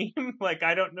bad team.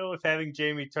 I don't know if having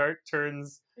Jamie Tartt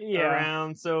turns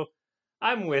around. So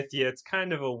I'm with you. It's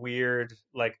kind of a weird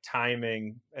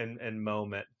timing and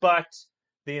moment, but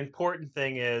the important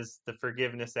thing is the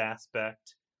forgiveness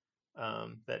aspect,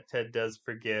 that Ted does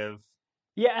forgive.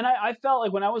 Yeah, and I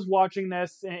felt when I was watching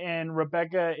this and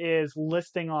Rebecca is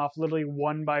listing off literally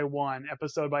one by one,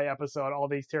 episode by episode, all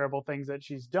these terrible things that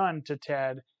she's done to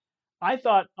Ted, I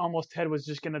thought almost Ted was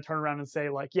just going to turn around and say,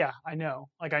 yeah, I know.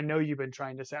 I know you've been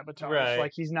trying to sabotage.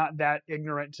 Right. He's not that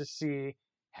ignorant to see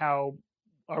how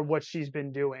or what she's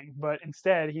been doing. But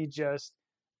instead, he just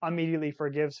immediately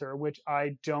forgives her, which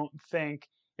I don't think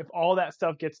if all that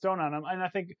stuff gets thrown on him. And I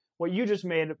think what you just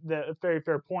made the very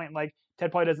fair point. Like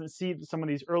Ted probably doesn't see some of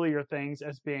these earlier things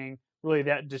as being really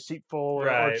that deceitful or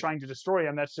Right. trying to destroy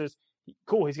him. That's just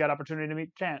cool. He's got opportunity to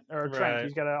meet Trent. Right.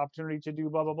 He's got an opportunity to do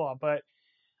blah blah blah. But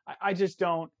I just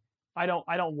don't. I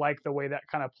don't like the way that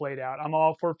kind of played out. I'm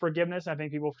all for forgiveness. I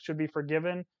think people should be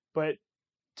forgiven, but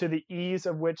to the ease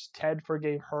of which Ted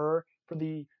forgave her for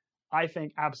the, I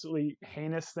think, absolutely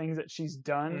heinous things that she's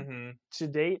done Mm-hmm. to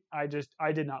date, I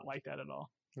did not like that at all.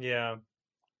 Yeah.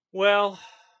 Well,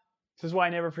 This is why I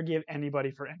never forgive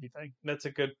anybody for anything. that's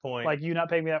a good point. Like you not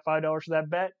paying me that $5 for that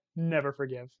bet, never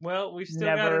forgive. Well, we've still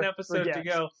got an Never episode to forget.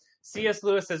 go. C.S.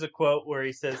 Lewis has a quote where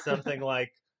he says something like,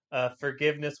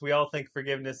 forgiveness, we all think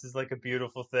forgiveness is like a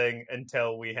beautiful thing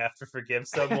until we have to forgive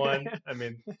someone. I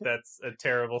mean, that's a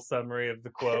terrible summary of the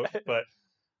quote, but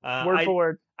uh, Word I for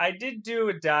word. I did do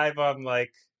a dive on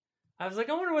like I was like,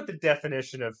 I wonder what the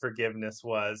definition of forgiveness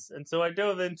was. And so I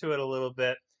dove into it a little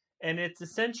bit. And it's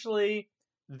essentially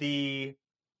the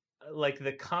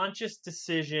the conscious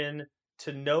decision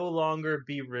to no longer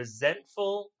be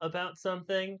resentful about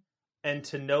something and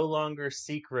to no longer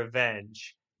seek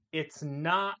revenge. It's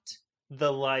not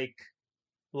the like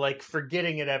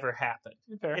forgetting it ever happened.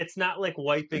 Fair. It's not like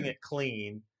wiping it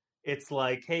clean. It's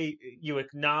like, hey, you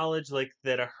acknowledge like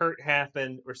that a hurt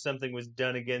happened or something was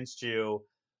done against you,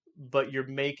 but you're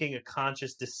making a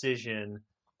conscious decision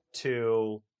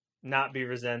to not be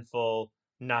resentful,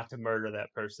 not to murder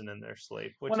that person in their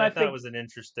sleep, which When I I thought think was an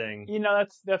interesting.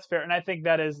 that's fair, and I think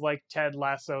that is like Ted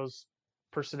Lasso's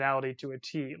personality to a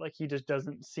T. Like he just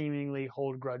doesn't seemingly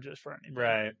hold grudges for anything.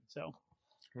 Right, So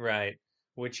right.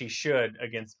 Which he should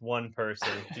against one person.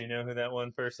 Do you know who that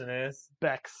one person is?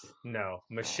 Bex. No,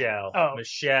 Michelle. Oh,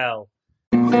 Michelle.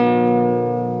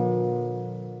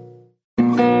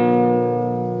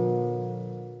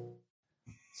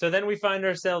 So then we find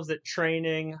ourselves at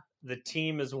training. The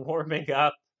team is warming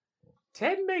up.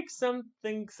 Ted makes some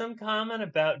comment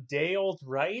about day old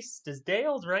rice. Does day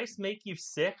old rice make you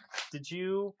sick? Did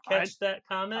you catch that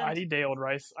I'd comment? eat day old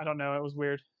rice. I don't know. It was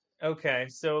weird. Okay,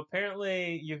 so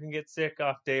apparently you can get sick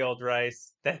off day old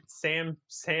rice. That Sam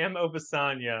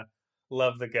Obasanya,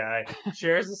 love the guy,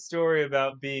 shares a story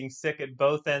about being sick at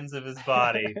both ends of his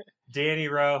body. Danny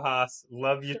Rojas,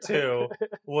 love you too,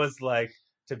 was like,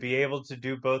 to be able to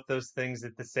do both those things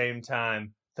at the same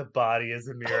time, the body is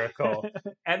a miracle.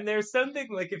 And there's something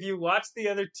like if you watch the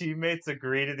other teammates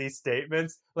agree to these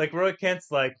statements, like Roy Kent's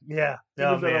like, yeah, He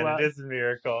no was at a man, it lot. is a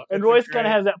miracle. And It's a Royce kind of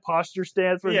great, has that posture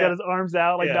stance where he's yeah, got his arms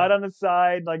out, like yeah, not on the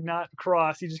side, like not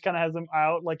crossed. He just kind of has them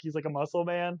out like he's like a muscle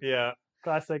man. yeah.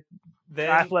 Classic Then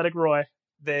athletic Roy.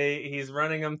 he's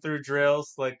running them through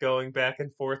drills, like going back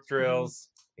and forth Mm-hmm. drills.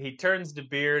 He turns to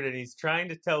Beard and he's trying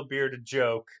to tell Beard a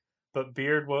joke, but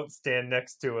Beard won't stand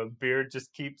next to him. Beard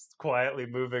just keeps quietly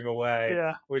moving away,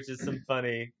 Yeah. which is some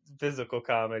funny physical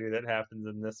comedy that happens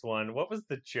in this one. What was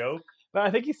the joke? But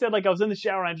I think he said, like, I was in the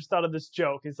shower and I just thought of this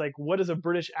joke. It's like, what does a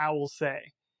British owl say?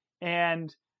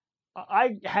 And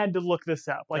I had to look this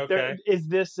up. Like, Okay. is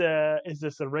this a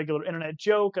regular internet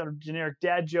joke, a generic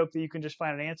dad joke that you can just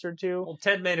find an answer to? Well,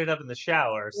 Ted made it up in the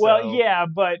shower, so. Well, yeah,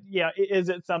 but yeah, is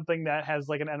it something that has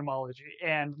like an etymology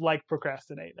and like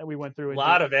procrastinate that we went through? A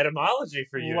lot of etymology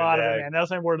for you a lot today. of it, man. That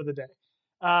was my word of the day.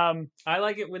 I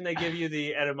like it when they give you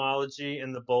the etymology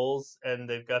in the bowls and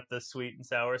they've got the sweet and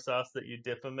sour sauce that you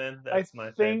dip them in. That's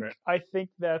my favorite. I think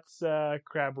that's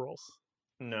crab rolls.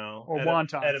 No. Or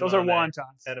wontons. Edamame. Those are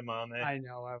wontons. Edamame. I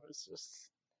know. I was just.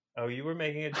 Oh, you were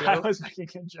making a joke? I was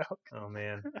making a joke. Oh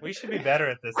man, we should be better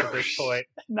at this point.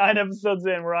 9 episodes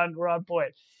in, we're on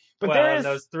point. But well, there is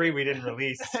those 3 we didn't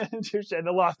release.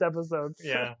 the lost episodes.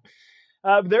 Yeah.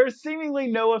 There is seemingly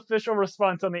no official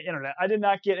response on the internet. I did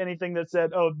not get anything that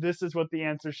said, "Oh, this is what the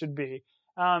answer should be."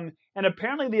 And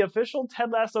apparently, the official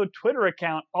Ted Lasso Twitter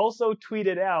account also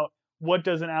tweeted out, "What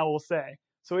does an owl say?"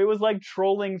 So it was like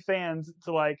trolling fans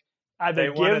to like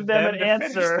either give them an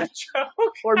answer,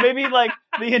 or maybe like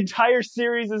the entire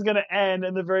series is going to end,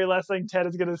 and the very last thing Ted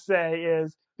is going to say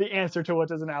is the answer to what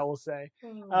does an owl say.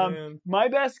 My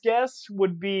best guess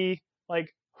would be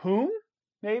like whom,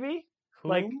 maybe.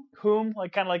 Like whom,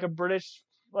 like kind of like a British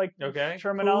like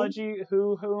terminology.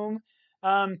 Whom.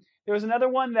 There was another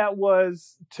one that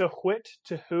was to whit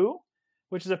to who,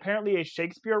 which is apparently a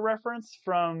Shakespeare reference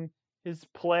from his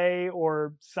play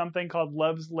or something called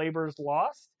Love's Labour's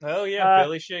Lost. Oh yeah,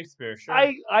 Billy Shakespeare. Sure.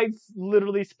 I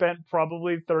literally spent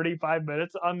probably 35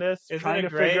 minutes on this. Isn't trying it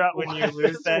to figure out when you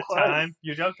lose that time?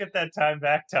 You don't get that time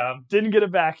back, Tom. Didn't get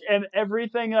it back, and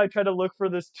everything I tried to look for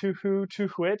this to who to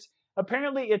whit.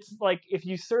 Apparently, it's like if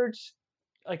you search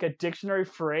like a dictionary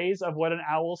phrase of what an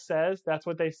owl says. That's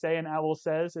what they say an owl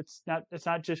says. It's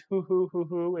not just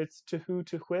hoo, it's to who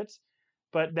to whit,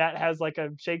 but that has like a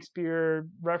Shakespeare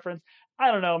reference.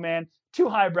 I don't know, man. Too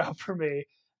highbrow for me.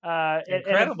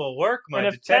 Incredible work, my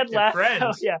if Ted detective Lasso,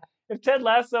 friend. yeah, if Ted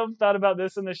Lasso thought about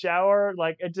this in the shower,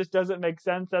 like it just doesn't make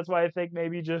sense. That's why I think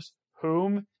maybe just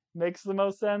whom makes the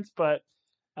most sense. But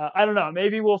I don't know.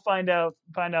 Maybe we'll find out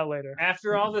later.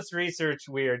 After all this research,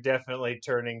 we are definitely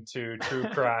turning to true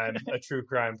crime, a true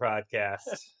crime podcast.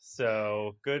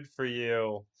 So good for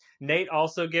you. Nate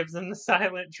also gives him the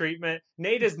silent treatment.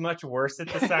 Nate is much worse at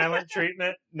the silent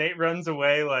treatment. Nate runs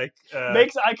away like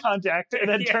makes eye contact and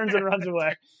then yeah. turns and runs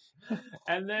away.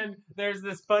 And then there's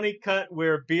this funny cut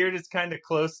where Beard is kind of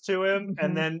close to him,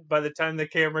 and then by the time the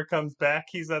camera comes back,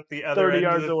 he's at the other 30 end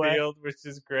of yards the away. field, which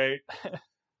is great.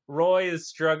 Roy is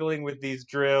struggling with these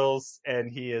drills, and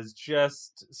he is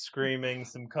just screaming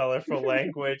some colorful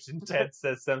language, and Ted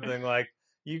says something like,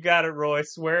 "You got it, Roy.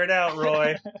 Swear it out,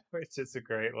 Roy," which is a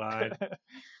great line.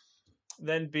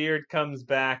 Then Beard comes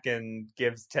back and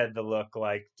gives Ted the look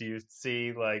like, do you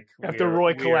see, like, After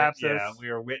Roy collapses. we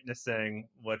are witnessing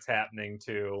what's happening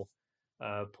to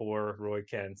poor Roy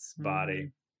Kent's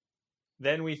body.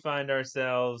 Then we find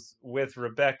ourselves with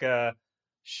Rebecca.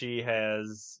 She's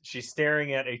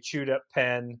staring at a chewed up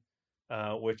pen,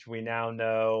 which we now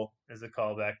know is a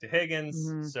callback to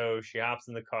Higgins. So she hops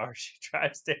in the car. She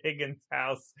drives to Higgins'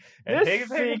 house. And this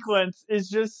sequence is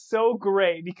just so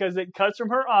great because it cuts from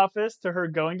her office to her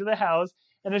going to the house,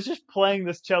 and it's just playing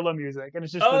this cello music, and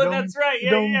it's just that's right,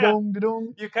 yeah.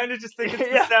 You kind of just think it's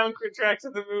the soundtrack to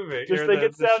the movie. Just think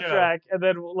it's soundtrack, and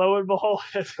then lo and behold,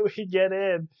 as we get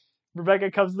in,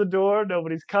 Rebecca comes to the door,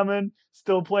 nobody's coming,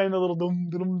 still playing the little dum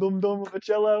dum dum dum of the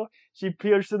cello. She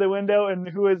peers through the window, and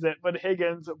who is it but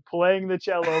Higgins playing the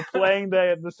cello, playing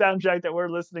the soundtrack that we're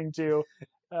listening to.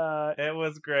 It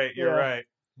was great, you're right.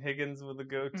 Higgins with a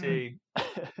goatee.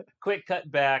 Quick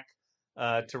cut back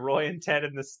to Roy and Ted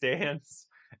in the stands.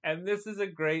 And this is a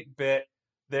great bit.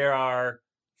 There are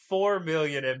 4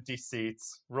 million empty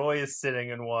seats. Roy is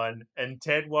sitting in one, and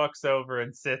Ted walks over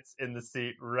and sits in the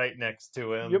seat right next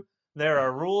to him. Yep. There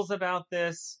are rules about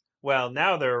this. Well,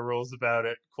 now there are rules about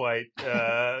it quite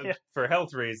for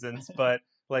health reasons, but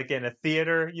like in a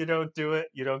theater, you don't do it.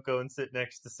 You don't go and sit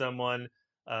next to someone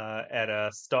at a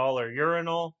stall or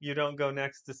urinal. You don't go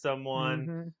next to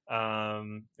someone.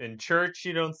 In church,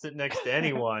 you don't sit next to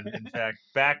anyone. In fact,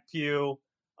 back pew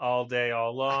all day,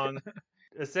 all long.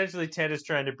 Essentially, Ted is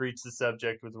trying to breach the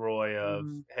subject with Roy of,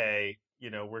 hey,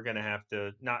 we're going to have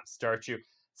to not start you.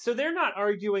 So they're not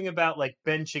arguing about, like,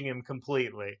 benching him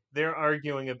completely. They're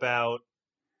arguing about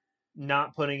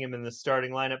not putting him in the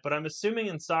starting lineup. But I'm assuming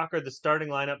in soccer, the starting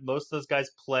lineup, most of those guys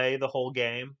play the whole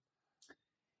game.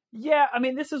 Yeah, I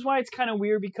mean, this is why it's kind of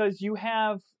weird because you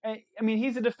have, I mean,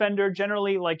 he's a defender.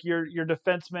 Generally, like, your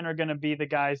defensemen are going to be the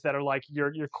guys that are, like,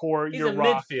 your core, he's your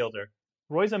rock. Midfielder.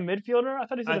 Roy's a midfielder? I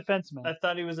thought he's a defenseman. I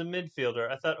thought he was a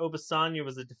midfielder. I thought Obasanya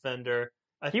was a defender.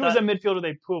 He was a midfielder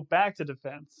they pulled back to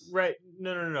defense. Right.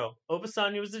 No.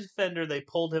 Obasanya was a defender. They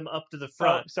pulled him up to the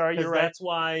front. Oh, sorry, you're right. That's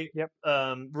why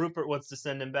Rupert wants to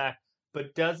send him back.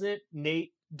 But doesn't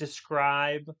Nate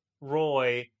describe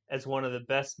Roy as one of the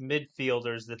best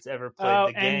midfielders that's ever played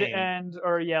the game?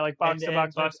 Like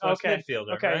box-to-box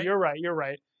midfielder. Okay, right? You're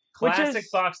right. Classic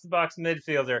box-to-box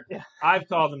midfielder. Yeah. I've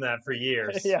called him that for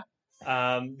years. Yeah.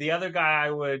 The other guy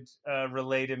I would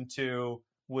relate him to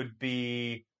would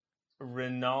be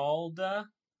Ronaldo.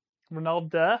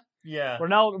 Yeah.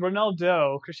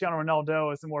 Ronaldo. Cristiano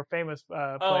Ronaldo is the more famous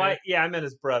player. I meant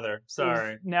his brother.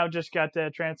 Sorry. He's now just got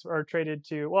traded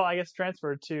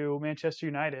to Manchester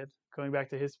United, going back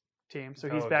to his team. So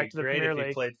he's back to the Premier League.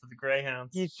 He played for the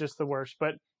Greyhounds. He's just the worst,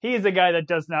 but he's a guy that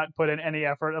does not put in any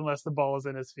effort unless the ball is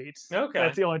in his feet. Okay.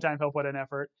 That's the only time he'll put in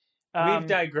effort. We've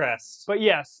digressed. But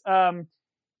yes, I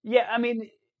mean,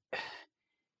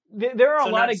 there are a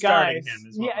lot of guys.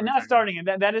 Not starting him.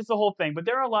 That is the whole thing. But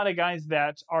there are a lot of guys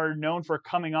that are known for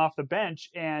coming off the bench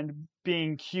and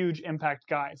being huge impact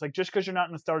guys. Like, just because you're not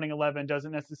in the starting 11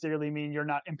 doesn't necessarily mean you're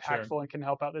not impactful and can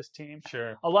help out this team.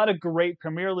 Sure. A lot of great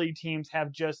Premier League teams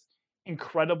have just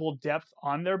incredible depth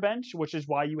on their bench, which is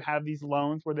why you have these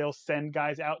loans where they'll send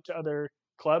guys out to other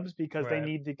clubs because they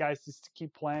need the guys to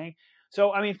keep playing.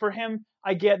 So, I mean, for him,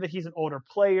 I get that he's an older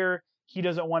player. He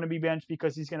doesn't want to be benched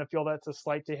because he's going to feel that's a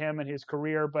slight to him and his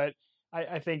career. But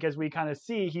I think as we kind of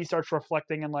see, he starts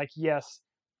reflecting and like, yes,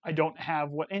 I don't have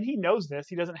and he knows this.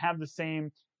 He doesn't have the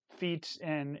same feet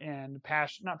and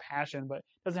passion, not passion, but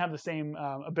doesn't have the same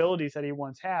abilities that he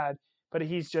once had. But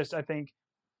he's just, I think,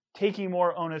 taking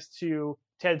more onus to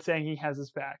Ted saying he has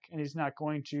his back and he's not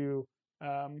going to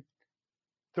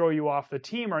throw you off the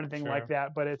team or anything like Sure.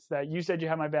 that. But it's that you said you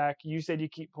have my back. You said you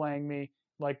keep playing me.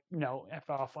 Like, no, F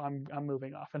off. I'm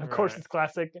moving off. And of course, Right. it's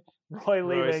classic. Roy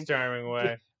Roy leaving, storming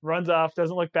away. runs off,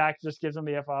 doesn't look back, just gives him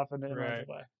the F off and runs Right.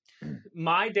 away.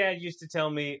 My dad used to tell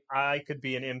me I could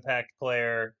be an impact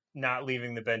player not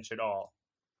leaving the bench at all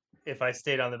if I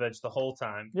stayed on the bench the whole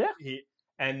time. Yeah.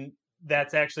 And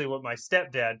that's actually what my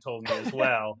stepdad told me as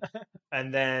well.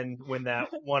 And then when that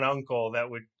one uncle that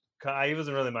would, he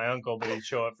wasn't really my uncle, but he'd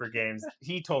show up for games,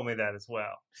 he told me that as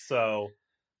well. So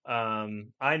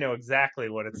I know exactly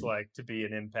what it's like to be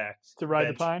an impact To ride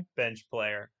the pine. bench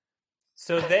player.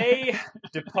 So they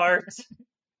depart.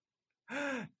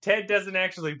 Ted doesn't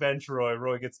actually bench Roy.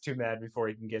 Roy gets too mad before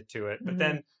he can get to it. But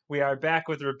then we are back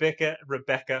with Rebecca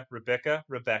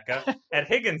at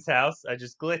Higgins' house. I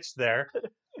just glitched there.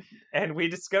 And we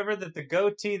discover that the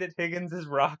goatee that Higgins is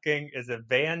rocking is a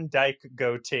Van Dyke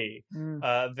goatee.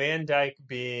 Van Dyke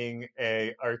being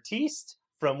a artiste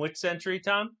from which century,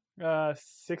 Tom?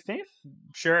 16th?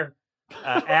 Sure.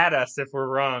 At us if we're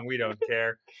wrong. We don't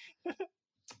care.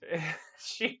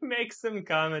 She makes some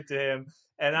comment to him,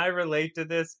 and I relate to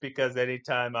this because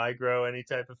anytime I grow any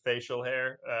type of facial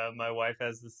hair, my wife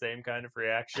has the same kind of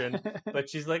reaction. But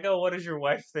she's like, "Oh, what does your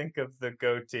wife think of the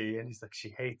goatee?" And he's like,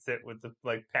 "She hates it with the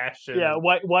like passion." Yeah,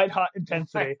 white hot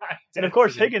intensity. And of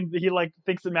course, Higgins, he like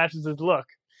thinks it matches his look.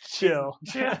 Chill.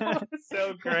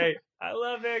 So great. I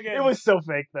love Higgins. It was so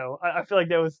fake though. I feel like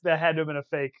that had to have been a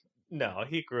fake. No,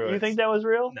 he grew it. You think that was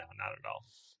real? No, not at all.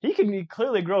 He can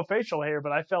clearly grow facial hair,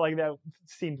 but I felt like that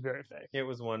seemed very fake. It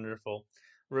was wonderful.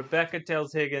 Rebecca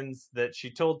tells Higgins that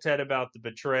she told Ted about the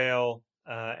betrayal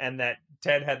and that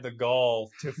Ted had the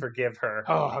gall to forgive her.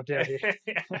 Oh, how dare he.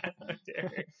 How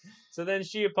dare he. So then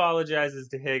she apologizes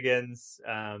to Higgins,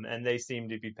 and they seem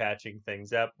to be patching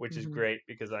things up, which is great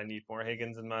because I need more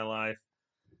Higgins in my life.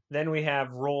 Then we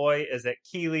have Roy is at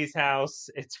Keeley's house.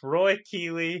 It's Roy,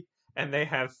 Keeley, and they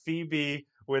have Phoebe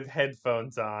with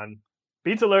headphones on.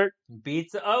 Beats alert.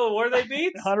 Beats. Oh, were they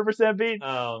Beats? 100% Beats.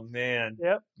 Oh, man.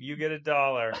 Yep. You get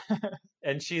 $1.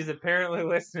 And she's apparently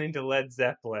listening to Led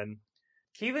Zeppelin.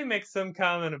 Keeley makes some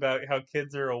comment about how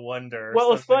kids are a wonder.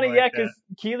 Well, it's funny, like because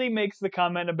Keeley makes the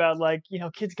comment about, like,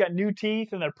 kids got new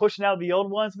teeth and they're pushing out the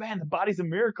old ones. Man, the body's a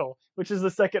miracle, which is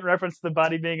the second reference to the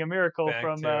body being a miracle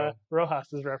from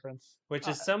Rojas's reference. Which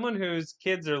is someone whose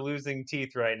kids are losing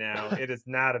teeth right now. It is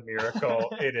not a miracle.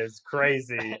 It is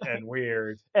crazy and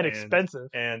weird. And expensive.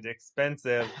 And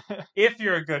expensive. If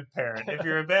you're a good parent. If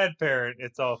you're a bad parent,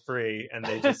 it's all free and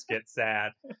they just get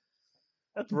sad.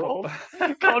 That's bold.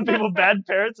 Calling people bad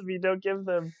parents if you don't give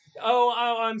them.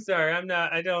 Oh, I'm sorry.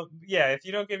 Yeah, if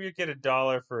you don't give your kid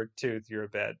 $1 for a tooth, you're a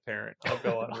bad parent. I'll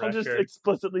go on record. I'll just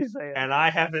explicitly say it. And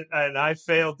I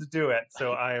failed to do it,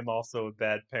 so I am also a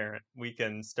bad parent. We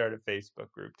can start a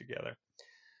Facebook group together.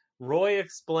 Roy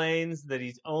explains that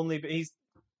he's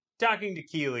talking to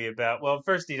Keeley about, well,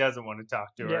 first he doesn't want to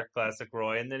talk to her, classic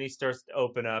Roy, and then he starts to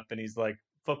open up and he's like,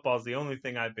 football's the only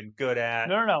thing I've been good at.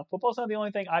 No. Football's not the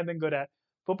only thing I've been good at.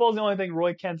 Football's the only thing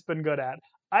Roy Kent's been good at.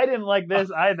 I didn't like this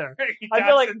either. I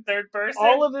feel like in third person.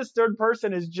 All of this third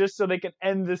person is just so they can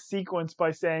end the sequence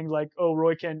by saying, like, oh,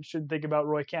 Roy Kent should think about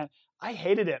Roy Kent. I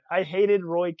hated it. I hated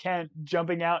Roy Kent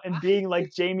jumping out and being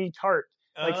like Jamie Tart,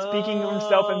 like speaking of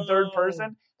himself in third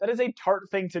person. That is a Tart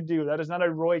thing to do. That is not a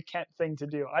Roy Kent thing to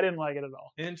do. I didn't like it at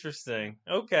all. Interesting.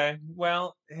 Okay.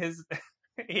 Well,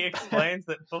 he explains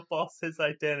that football's his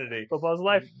identity. Football's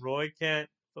life. Roy Kent,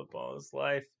 football is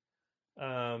life.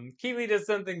 Keeley does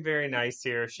something very nice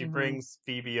here. She brings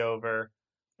Phoebe over,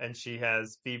 and she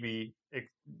has Phoebe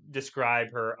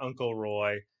describe her Uncle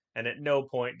Roy. And at no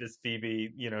point does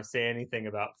Phoebe, say anything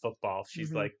about football.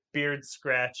 She's like beard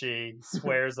scratchy,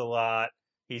 swears a lot.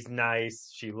 He's nice.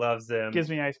 She loves him. Gives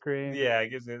me ice cream. Yeah,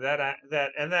 gives me that.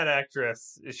 And that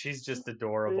actress, she's just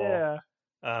adorable. Yeah.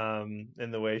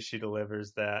 In the way she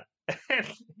delivers that. And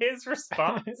his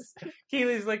response,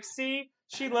 Keeley's like, see,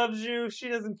 she loves you. She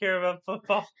doesn't care about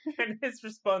football. And his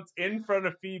response in front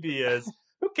of Phoebe is,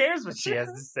 who cares what she has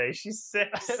to say? She's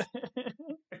 6.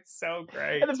 It's so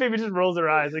great. And then Phoebe just rolls her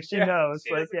eyes like she knows.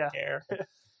 She doesn't care.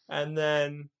 And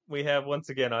then we have, once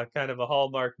again, a kind of a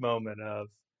hallmark moment of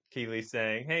Keeley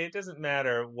saying, hey, it doesn't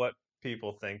matter what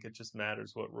people think. It just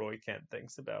matters what Roy Kent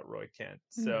thinks about Roy Kent.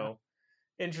 So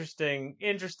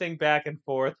interesting back and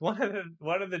forth. One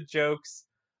of the jokes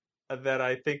that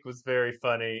I think was very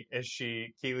funny is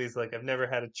Keeley's like, I've never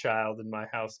had a child in my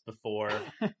house before.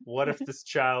 What if this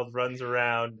child runs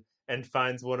around and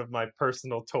finds one of my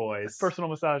personal toys? Personal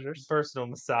massagers.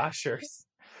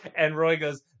 And Roy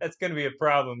goes, "That's going to be a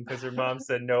problem because her mom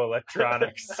said no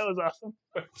electronics," That was awesome.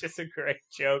 which is a great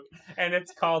joke. And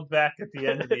it's called back at the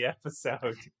end of the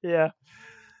episode. Yeah.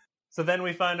 So then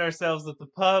we find ourselves at the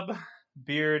pub.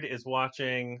 Beard is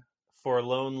watching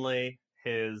Forlonely,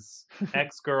 his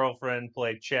ex girlfriend,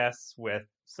 play chess with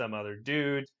some other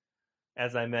dude.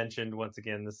 As I mentioned, once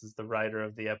again, this is the writer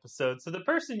of the episode. So the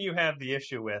person you have the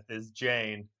issue with is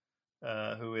Jane,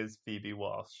 who is Phoebe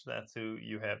Walsh. That's who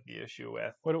you have the issue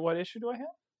with. What issue do I have?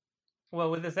 Well,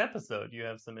 with this episode, you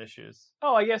have some issues.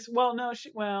 Oh, I guess. Well, no.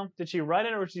 Did she write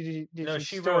it or No, she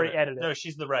she wrote story it. edit it? No,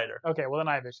 she's the writer. Okay, well then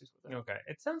I have issues with it. Okay,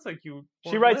 it sounds like you.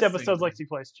 She weren't writes listening episodes to like me. she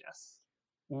plays chess.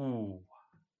 Ooh,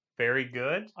 very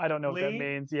good. I don't know what that Lee?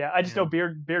 means. Yeah, I just know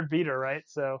Beard beat her, right?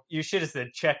 So You should have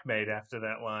said checkmate after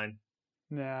that line.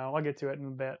 no, I'll get to it in a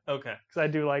bit Okay. because I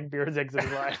do like Beard's exit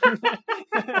line.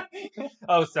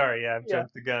 Oh, sorry. Yeah, I've Yeah.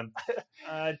 jumped the gun.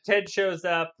 Ted shows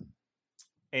up,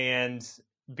 and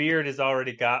Beard has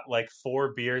already got like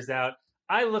 4 beers out.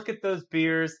 I look at those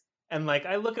beers, and like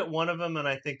I look at one of them, and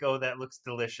I think, oh, that looks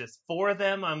delicious. 4 of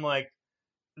them, I'm like,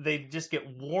 they just get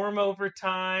warm over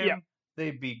time. Yeah.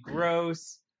 They'd be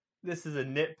gross. This is a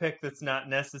nitpick that's not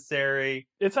necessary.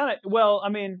 It's not. Well, I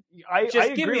mean, I Just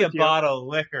I give agree me a with you. bottle of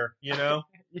liquor, you know?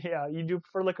 Yeah, you do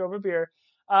prefer liquor over beer.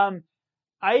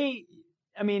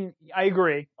 I mean, I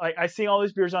agree. I see all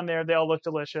these beers on there; they all look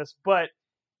delicious, but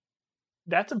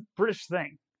that's a British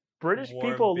thing. British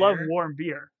Warm people love beer? warm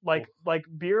beer. Like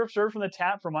beer served from the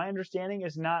tap, from my understanding,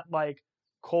 is not like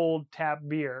cold tap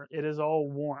beer. It is all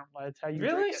warm. That's how you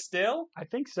drink Really? it. Still? I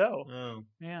think so. Oh.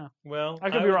 Yeah. Well,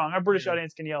 I could be wrong. Our British yeah.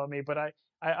 audience can yell at me, but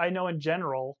I know in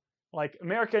general, like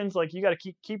Americans, like you got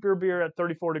to keep your beer at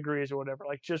 34 degrees or whatever,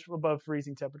 like just above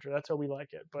freezing temperature. That's how we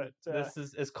like it. But This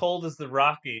is as cold as the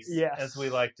Rockies, yes, as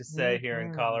we like to say here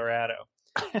in Mhm. Colorado.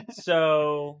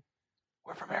 So,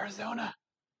 we're from Arizona.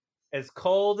 as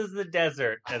cold as the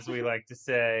desert, as we like to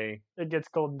say. It gets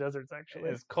cold in deserts, actually.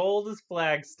 As cold as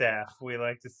Flagstaff, we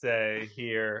like to say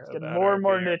here. It's getting about more our and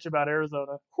more beer. niche about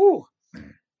Arizona. Whew.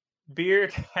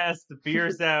 Beard has the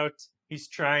beers out. He's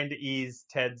trying to ease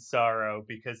Ted's sorrow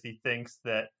because he thinks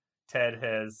that Ted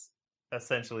has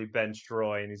essentially benched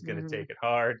Roy and he's going to take it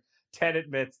hard. Ted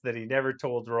admits that he never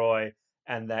told Roy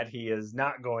and that he is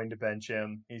not going to bench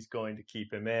him. He's going to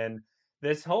keep him in.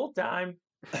 This whole time,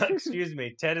 excuse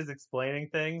me, Ted is explaining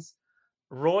things.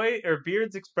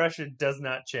 Beard's expression does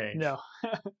not change. No.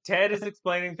 Ted is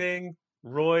explaining things.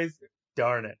 Roy's,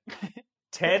 darn it.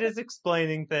 Ted is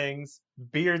explaining things.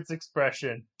 Beard's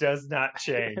expression does not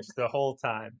change the whole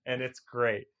time, and it's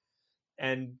great.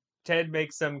 And Ted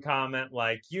makes some comment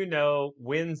like,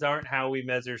 wins aren't how we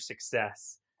measure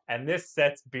success. And this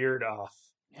sets Beard off.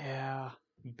 Yeah.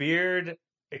 Beard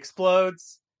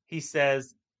explodes. He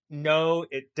says, no,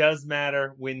 it does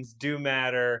matter. Wins do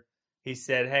matter. He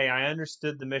said, hey, I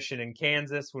understood the mission in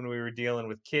Kansas when we were dealing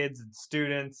with kids and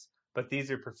students, but these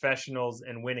are professionals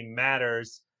and winning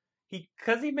matters.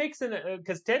 Because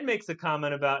Ted makes a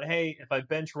comment about, hey, if I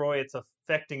bench Roy, it's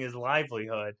affecting his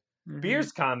livelihood.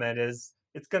 Beard's comment is,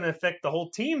 it's going to affect the whole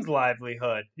team's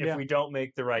livelihood if we don't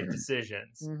make the right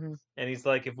decisions. And he's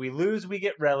like, if we lose, we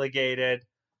get relegated.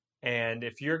 And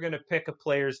if you're going to pick a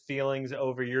player's feelings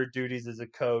over your duties as a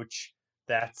coach,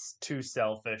 that's too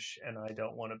selfish, and I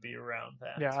don't want to be around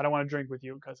that. Yeah, I don't want to drink with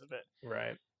you because of it.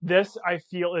 Right. This, I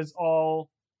feel, is all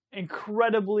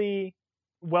incredibly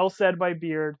well said by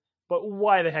Beard, but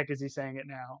why the heck is he saying it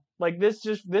now? Like,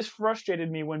 this frustrated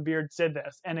me when Beard said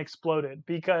this and exploded,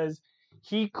 because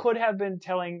he could have been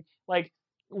telling, like,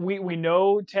 we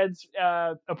know Ted's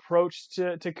approach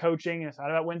to coaching. It's not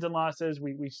about wins and losses.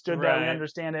 We stood that. We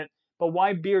understand it. But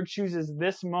why Beard chooses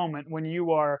this moment when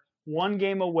you are 1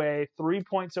 game away, 3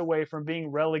 points away from being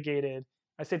relegated?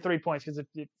 I say 3 points because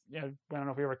I don't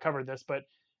know if we ever covered this, but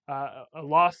a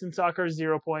loss in soccer is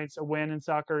 0 points. A win in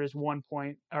soccer is 1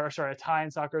 point. A tie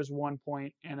in soccer is 1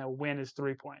 point, and a win is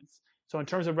 3 points. So in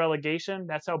terms of relegation,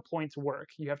 that's how points work.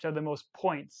 You have to have the most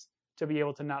points to be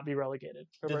able to not be relegated.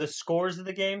 Do the scores of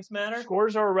the games matter?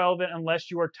 Scores are irrelevant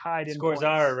unless you are tied in points. Scores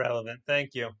are irrelevant.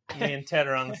 Thank you. Me and Ted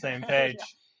are on the same page.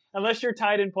 Unless you're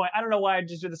tied in point. I don't know why I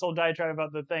just did this whole diatribe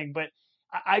about the thing, but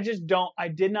I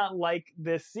did not like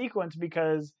this sequence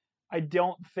because I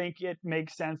don't think it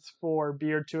makes sense for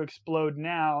Beard to explode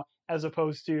now as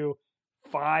opposed to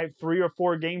 3 or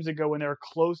 4 games ago when they were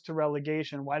close to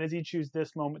relegation. Why does he choose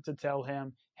this moment to tell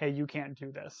him, hey, you can't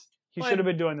do this? He should have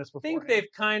been doing this before. I think they've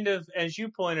kind of, as you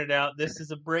pointed out, this is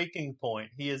a breaking point.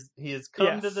 He has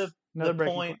come to the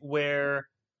point where,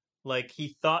 like,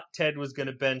 he thought Ted was going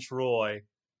to bench Roy,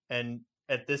 and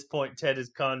at this point, Ted has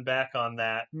gone back on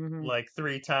that like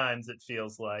 3 times. It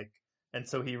feels like And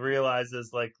so he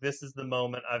realizes, like, this is the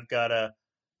moment I've got to,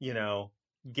 you know,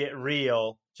 get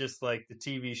real, just like the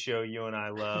TV show you and I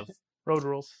love. Road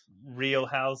Rules. Real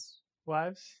House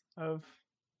Wives of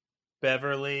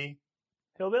Beverly.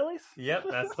 Hillbillies? Yep,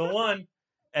 that's the one.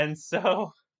 And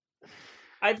so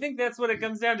I think that's what it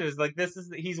comes down to is like,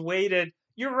 he's waited.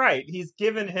 You're right. He's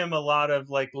given him a lot of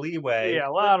like leeway, Yeah,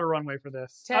 a but lot of runway for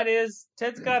this.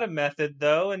 Ted's got a method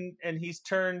though, and he's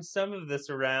turned some of this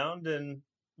around. And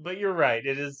but you're right.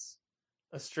 It is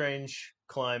a strange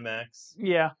climax.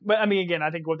 Yeah, but I mean, again,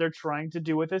 I think what they're trying to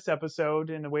do with this episode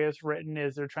and the way it's written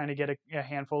is they're trying to get a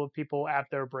handful of people at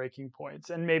their breaking points,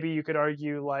 and maybe you could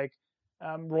argue like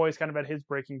Roy's kind of at his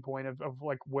breaking point of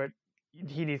like what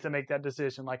he needs to make that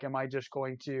decision. Like, am I just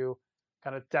going to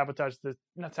kind of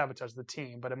not sabotage the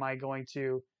team, but am I going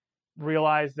to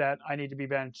realize that I need to be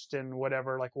benched and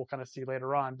whatever? Like, we'll kind of see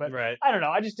later on. But Right. I don't know.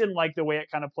 I just didn't like the way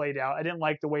it kind of played out. I didn't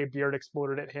like the way Beard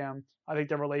exploded at him. I think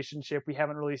their relationship, we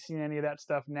haven't really seen any of that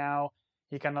stuff now.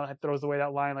 He kind of throws away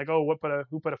that line like, "Oh,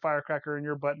 who put a firecracker in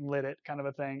your butt and lit it?" kind of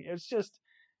a thing. It's just,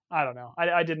 I don't know.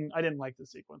 I didn't like the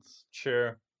sequence.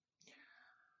 Sure.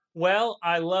 Well,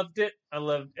 I loved it. I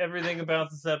loved everything about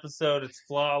this episode. It's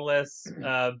flawless.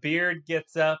 Beard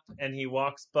gets up and he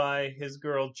walks by his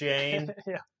girl Jane.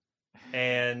 Yeah.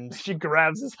 And she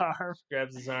grabs his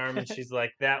arm. And she's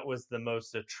like, "That was the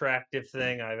most attractive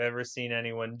thing I've ever seen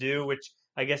anyone do." Which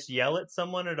I guess yell at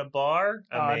someone at a bar.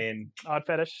 I mean, odd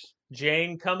fetish.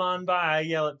 Jane, come on by. I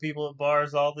yell at people at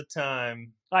bars all the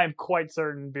time. I am quite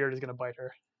certain Beard is going to bite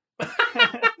her.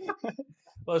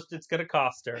 Well, it's going to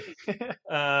cost her.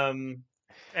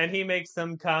 And he makes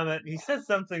some comment. He says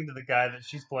something to the guy that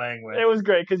she's playing with. It was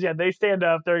great because they stand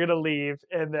up, they're going to leave,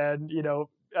 and then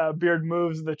Beard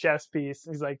moves the chess piece.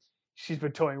 He's like, "She's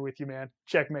been toying with you, man.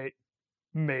 Checkmate,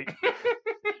 mate."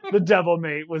 The double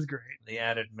mate was great. The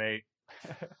added mate.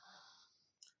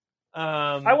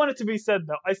 I want it to be said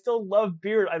though, I still love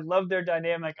Beard. I love their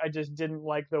dynamic. I just didn't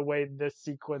like the way this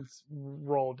sequence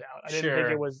rolled out. I didn't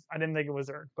think it was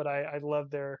earned, but I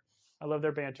love their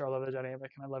banter. I love their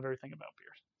dynamic, and I love everything about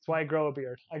Beard. That's why I grow a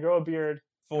beard. I grow a beard.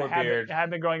 I have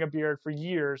been growing a beard for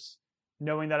years,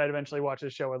 knowing that I'd eventually watch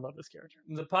this show and love this character.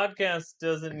 The podcast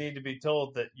doesn't need to be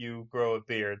told that you grow a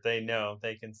beard. They know.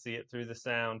 They can see it through the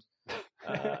sound.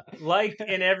 Like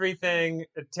in everything,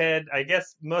 Ted, I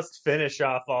guess, must finish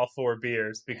off all 4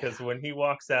 beers because when he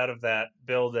walks out of that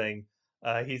building,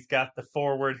 he's got the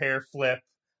forward hair flip,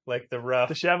 like the rough,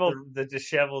 the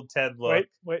disheveled Ted look.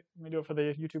 Wait, let me do it for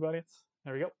the YouTube audience.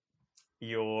 There we go.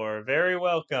 You're very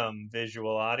welcome,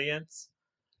 visual audience.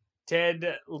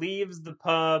 Ted leaves the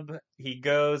pub. He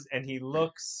goes and he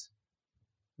looks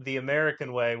the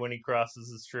American way when he crosses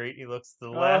the street. He looks to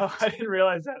the left. I didn't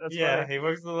realize that. That's funny. He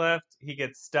looks to the left. He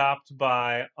gets stopped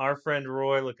by our friend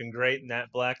Roy, looking great in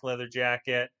that black leather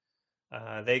jacket.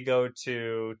 They go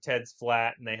to Ted's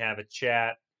flat and they have a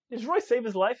chat. Did Roy save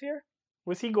his life here?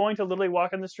 Was he going to literally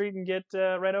walk on the street and get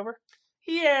ran over?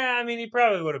 Yeah, I mean, he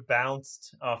probably would have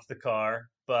bounced off the car,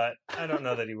 but I don't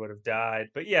know that he would have died.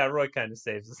 But yeah, Roy kind of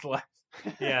saves his life.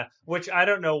 Yeah, which I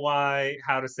don't know why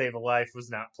How to Save a Life was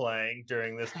not playing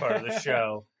during this part of the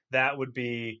show. That would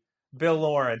be Bill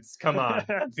Lawrence. Come on,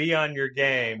 be on your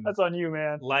game. That's on you,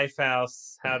 man.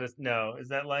 Lifehouse. Is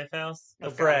that Lifehouse? The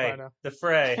Fray. The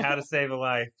Fray. How to Save a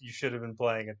Life. You should have been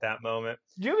playing at that moment.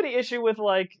 Do you have any issue with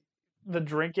like the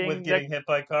drinking? With getting hit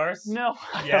by cars? No.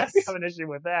 Yes. I don't have an issue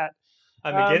with that.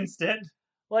 I'm against it.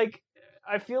 Like,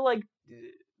 I feel like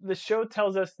the show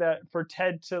tells us that for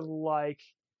Ted to like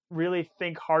really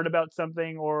think hard about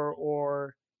something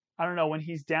or I don't know, when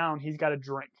he's down, he's got to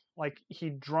drink. Like, he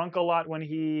drunk a lot when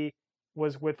he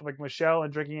was with like Michelle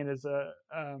and drinking in his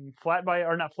flat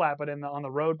on the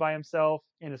road by himself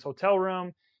in his hotel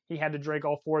room. He had to drink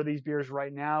all 4 of these beers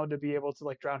right now to be able to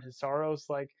like drown his sorrows.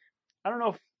 Like, I don't know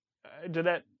if did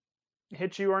that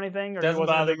hit you or anything? Or doesn't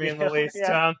bother me in the least,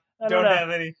 Tom. Don't have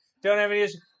any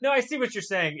issues. No, I see what you're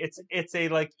saying. It's a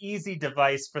like easy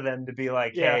device for them to be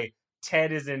like, hey,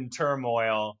 Ted is in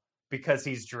turmoil because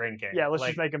he's drinking. Yeah, let's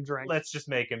just make him drink. Let's just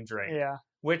make him drink. Yeah.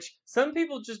 Which some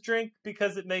people just drink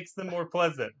because it makes them more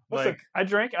pleasant. Listen, I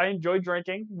drink. I enjoy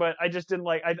drinking, but I just didn't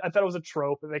like. I thought it was a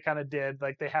trope that they kind of did.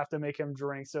 Like, they have to make him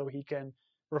drink so he can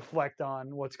reflect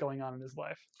on what's going on in his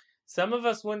life. Some of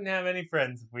us wouldn't have any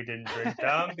friends if we didn't drink,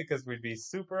 Tom, because we'd be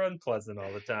super unpleasant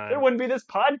all the time. There wouldn't be this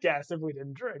podcast if we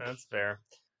didn't drink. That's fair.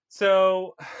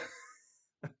 So,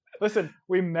 listen,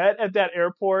 we met at that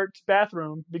airport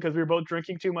bathroom because we were both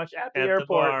drinking too much at the airport.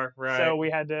 The bar, right. So we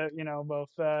had to, both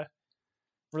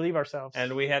relieve ourselves.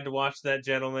 And we had to watch that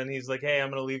gentleman. He's like, "Hey, I'm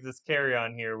going to leave this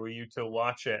carry-on here. Will you two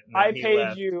watch it?" And then he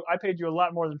left. I paid you a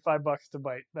lot more than $5 to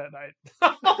bite that night.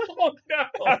 Oh no!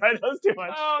 All right, that was too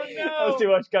much. Oh That was no!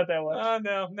 too much. Got that one. Oh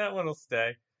no, that one will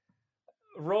stay.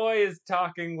 Roy is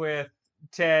talking with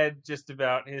Ted just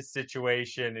about his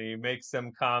situation, and he makes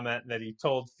some comment that he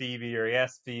told Phoebe, or he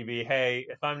asked Phoebe, "Hey,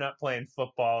 if I'm not playing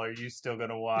football, are you still going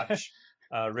to watch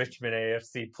Richmond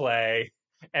AFC play?"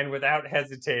 And without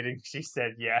hesitating, she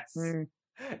said yes. Mm.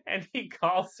 And he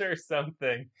calls her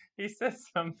something. He says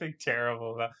something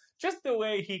terrible about just the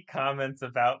way he comments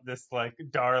about this, like,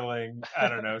 darling, I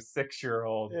don't know,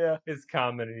 6-year-old Yeah. is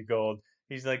comedy gold.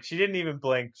 He's like, she didn't even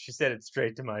blink. She said it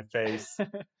straight to my face.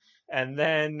 And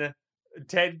then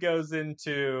Ted goes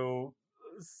into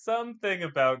something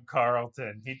about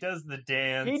Carlton. He does the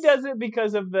dance. He does it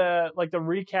because of the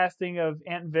recasting of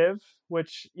Aunt Viv,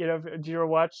 which, did you ever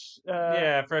watch?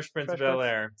 Yeah, Fresh Prince Fresh of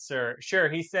Bel-Air. Sure.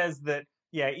 He says that,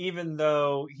 yeah, even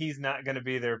though he's not going to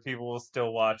be there, people will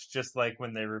still watch, just like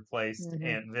when they replaced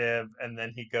Aunt Viv. And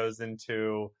then he goes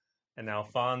into an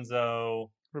Alfonso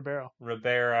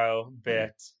Ribeiro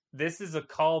bit. This is a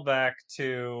callback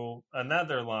to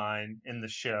another line in the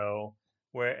show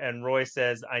and Roy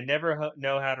says, "I never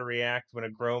know how to react when a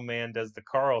grown man does the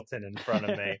Carlton in front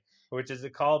of me," which is a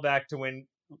callback to when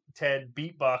Ted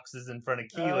beatboxes in front of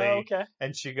Keeley, okay.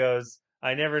 and she goes,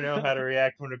 "I never know how to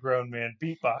react when a grown man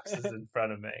beatboxes in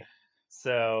front of me."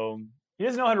 So he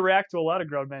doesn't know how to react to a lot of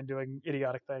grown men doing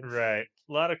idiotic things. Right.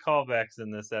 A lot of callbacks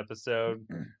in this episode.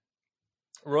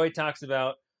 Roy talks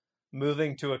about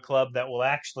moving to a club that will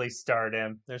actually start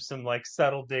him. There's some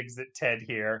subtle digs at Ted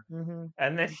here.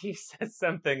 And then he says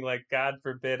something like, "God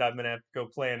forbid I'm going to have to go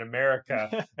play in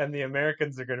America." And the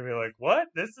Americans are going to be like, "What?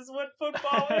 This is what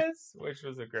football is?" Which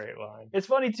was a great line. It's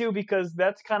funny, too, because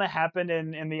that's kind of happened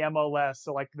in the MLS.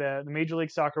 So, the Major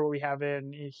League Soccer, what we have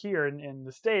here in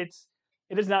the States,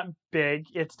 it is not big.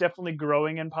 It's definitely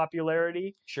growing in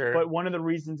popularity. Sure. But one of the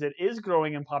reasons it is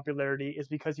growing in popularity is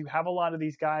because you have a lot of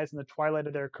these guys in the twilight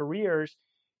of their careers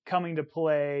coming to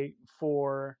play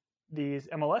for these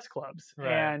MLS clubs. Right.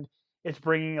 And it's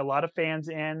bringing a lot of fans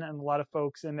in and a lot of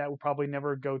folks in that will probably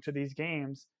never go to these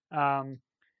games.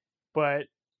 But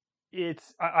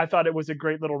I thought it was a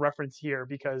great little reference here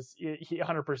because he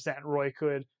 100% Roy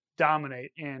could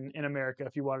dominate in America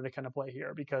if he wanted to kind of play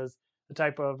here, because the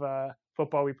type of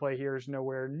football we play here is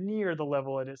nowhere near the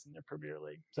level it is in the Premier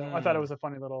League. So I thought it was a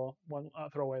funny little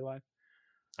throwaway line.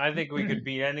 I think we could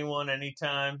beat anyone,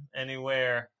 anytime,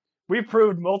 anywhere. We've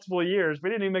proved multiple years. We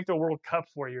didn't even make the World Cup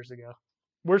 4 years ago.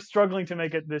 We're struggling to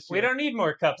make it this year. We don't need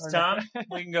more cups, Tom.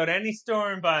 We can go to any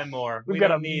store and buy more. We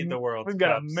don't need the World Cup. We've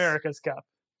got America's Cup.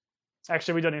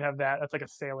 Actually, we don't even have that. That's like a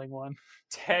sailing one.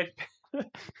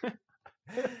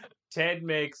 Ted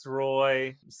makes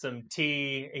Roy some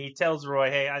tea. He tells Roy,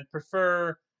 "Hey, I'd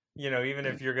prefer, even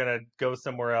if you're going to go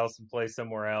somewhere else and play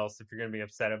somewhere else, if you're going to be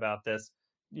upset about this,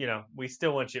 we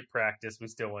still want you at practice. We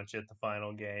still want you at the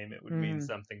final game. It would mean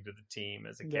something to the team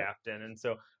as a captain." And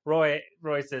so Roy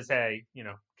says, "Hey,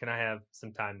 can I have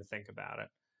some time to think about it?"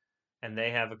 And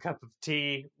they have a cup of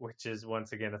tea, which is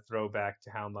once again a throwback to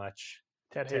how much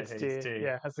Ted hates tea.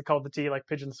 Yeah, has to call the tea like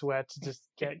pigeon sweat. Just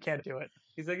can't do it.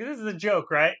 He's like, "This is a joke,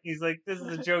 right?" He's like, "This is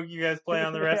a joke you guys play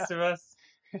on the rest of us."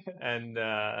 And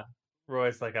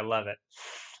Roy's like, "I love it.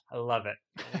 I love it."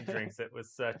 And he drinks it with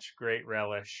such great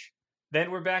relish.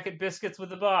 Then we're back at Biscuits with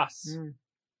the Boss.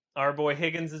 Our boy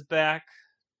Higgins is back.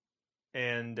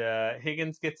 And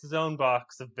Higgins gets his own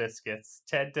box of biscuits.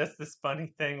 Ted does this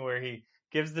funny thing where he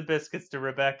gives the biscuits to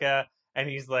Rebecca, and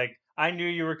he's like, "I knew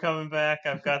you were coming back.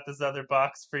 I've got this other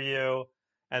box for you."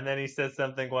 And then he says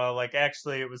something, well,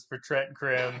 actually, it was for Trent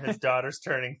Krim. His daughter's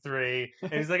turning 3.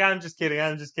 And he's like, I'm just kidding.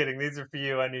 These are for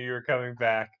you. I knew you were coming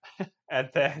back. And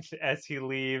then as he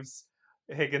leaves,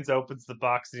 Higgins opens the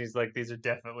box, and he's like, "These are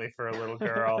definitely for a little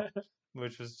girl,"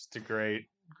 which was just a great,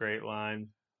 great line.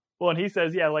 Well, and he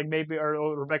says, yeah, maybe,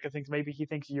 or Rebecca thinks maybe he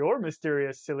thinks you're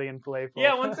mysterious, silly, and playful.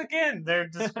 Yeah, once again, they're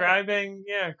describing,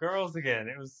 girls again.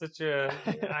 It was such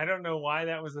I don't know why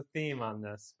that was a theme on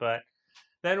this, but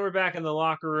then we're back in the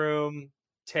locker room.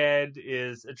 Ted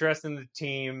is addressing the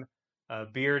team.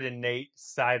 Beard and Nate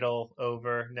sidle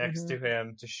over next to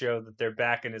him to show that they're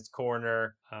back in his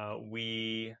corner.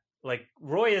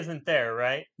 Roy isn't there,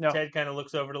 right? No. Ted kind of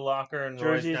looks over the locker and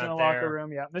Jersey's Roy's not in the there. locker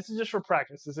room, yeah. This is just for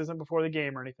practice. This isn't before the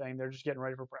game or anything. They're just getting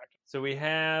ready for practice. So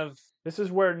this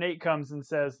is where Nate comes and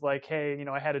says, "Hey,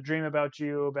 I had a dream about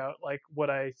you, about what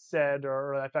I said,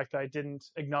 or the fact that I didn't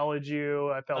acknowledge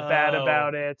you. I felt bad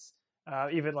about it."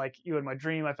 Even like you in my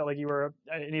dream, I felt like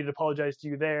I needed to apologize to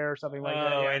you there or something like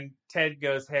that. Oh, Yeah. and Ted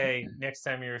goes, "Hey, next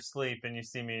time you're asleep and you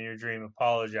see me in your dream,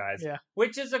 apologize." Yeah.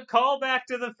 Which is a callback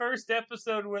to the first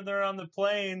episode where they're on the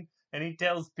plane and he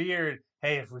tells Beard,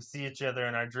 "Hey, if we see each other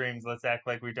in our dreams, let's act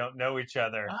like we don't know each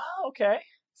other." Oh, okay.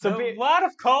 A lot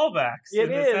of callbacks It in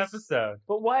this is, episode.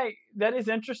 but why? That is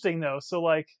interesting though. So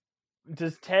like,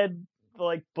 does Ted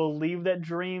like believe that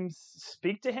dreams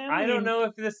speak to him? I I don't mean, know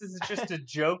if this is just a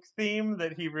joke theme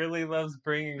that he really loves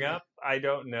bringing up. I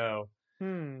don't know.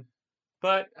 hmm.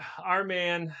 But our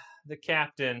man, the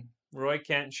captain, Roy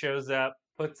Kent, shows up,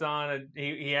 puts on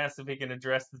he asks if he can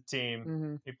address the team.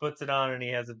 Mm-hmm. He puts it on and he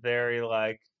has a very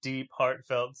like deep,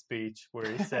 heartfelt speech where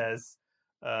he says,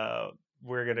 uh,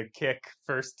 "We're gonna kick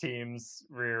first team's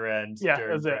rear end Yeah,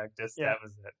 during that's it. practice." Yeah, That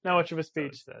was it. not Yeah, much of a so he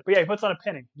speech. said. But yeah, he puts on a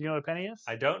penny. Do you know what a penny is?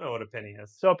 I don't know what a penny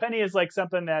is. So a penny is like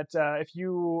something that if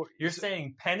you You're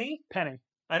saying penny? penny.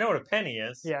 I know what a penny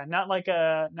is. Yeah, not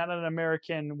an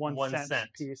American 1 cent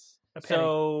piece. A penny.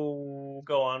 So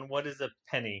go on. What is a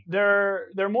penny? They're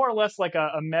more or less like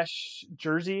a mesh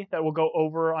jersey that will go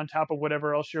over on top of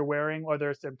whatever else you're wearing, whether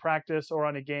it's in practice or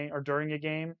on a game or during a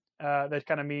game. That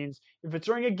kind of means if it's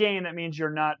during a game, that means you're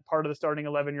not part of the starting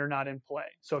 11. You're not in play.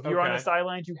 So if you're on the Okay.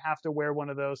 sidelines, you have to wear one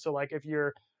of those. So like if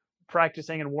you're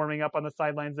practicing and warming up on the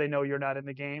sidelines, they know you're not in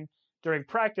the game. During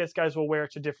practice, guys will wear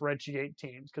it to differentiate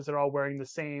teams because they're all wearing the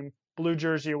same blue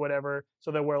jersey or whatever. So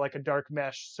they'll wear like a dark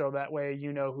mesh so that way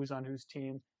you know who's on whose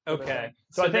team. Okay.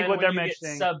 So I think then what when they're you get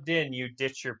mentioning subbed in, you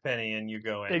ditch your penny and you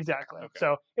go in. exactly. Okay.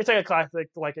 So it's like a classic,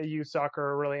 like a youth soccer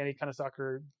or really any kind of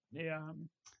soccer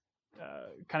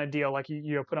kind of deal. Like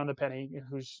you put on the penny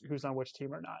who's on which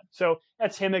team or not. So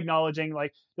that's him acknowledging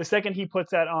like the second he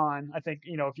puts that on, I think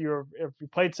if you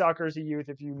played soccer as a youth,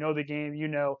 if you know the game,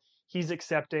 he's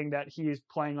accepting that he's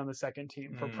playing on the second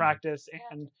team for practice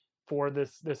and for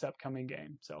this upcoming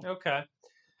game. So okay.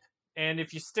 And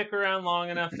if you stick around long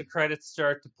enough, the credits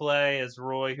start to play as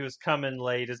Roy, who's coming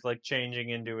late, is like changing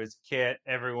into his kit.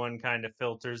 Everyone kind of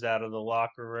filters out of the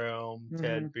locker room. Mm-hmm.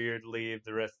 Ted, Beard leave,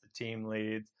 the rest of the team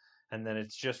leads, and then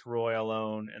it's just Roy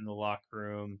alone in the locker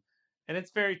room. And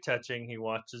it's very touching. He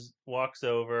walks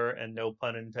over, and no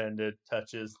pun intended,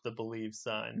 touches the believe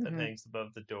sign that hangs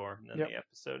above the door, and then the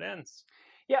episode ends.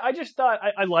 Yeah, I just thought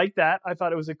I liked that. I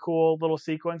thought it was a cool little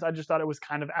sequence. I just thought it was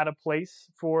kind of out of place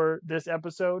for this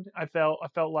episode. I felt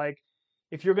like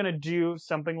if you're gonna do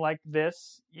something like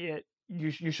this, you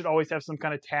should always have some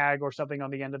kind of tag or something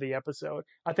on the end of the episode.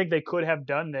 I think they could have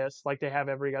done this like they have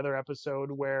every other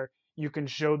episode where you can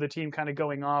show the team kind of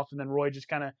going off and then Roy just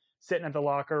kind of sitting at the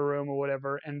locker room or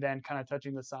whatever and then kind of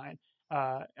touching the sign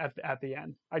at the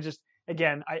end.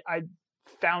 I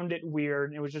found it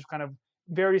weird. It was just kind of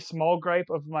very small gripe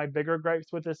of my bigger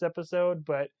gripes with this episode,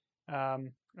 but I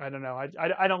don't know.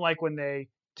 I don't like when they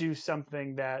do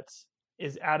something that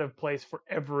is out of place for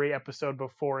every episode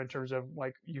before in terms of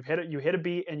like you hit a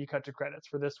beat and you cut to credits.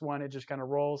 For this one, it just kind of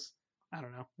rolls. I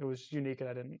don't know. It was unique and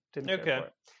I didn't care for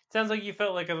it. Sounds like you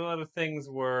felt like a lot of things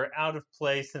were out of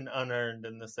place and unearned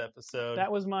in this episode.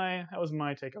 That was my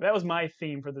take. That was my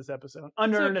theme for this episode.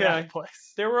 Unearned and out of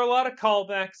place. There were a lot of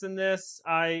callbacks in this.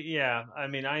 I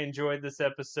enjoyed this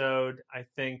episode. I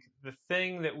think the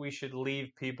thing that we should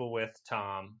leave people with,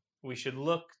 Tom, we should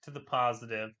look to the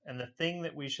positive, and the thing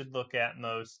that we should look at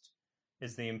most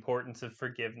is the importance of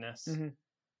forgiveness. Mm-hmm.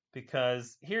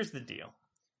 Because here's the deal.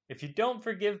 If you don't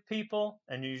forgive people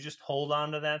and you just hold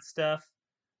on to that stuff,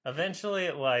 eventually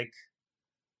it like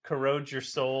corrodes your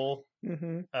soul.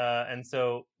 Mm-hmm. And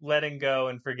so letting go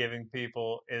and forgiving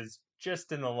people is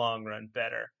just in the long run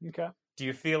better. Okay. Do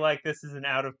you feel like this is an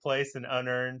out of place and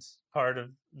unearned part of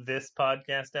this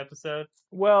podcast episode?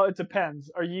 Well, it depends.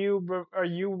 Are you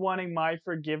wanting my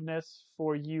forgiveness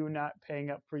for you not paying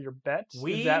up for your bet?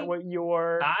 Is that what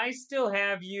you're? I still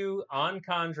have you on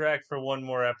contract for one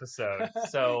more episode,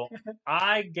 so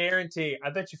I guarantee. I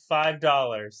bet you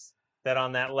 $5 that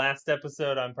on that last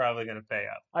episode I'm probably going to pay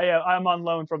up. I'm on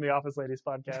loan from the Office Ladies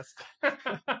podcast.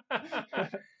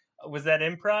 Was that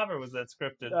improv or was that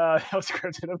scripted? That was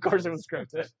scripted. Of course it was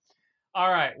scripted. All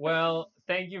right. Well,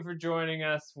 thank you for joining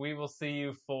us. We will see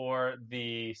you for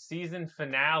the season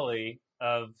finale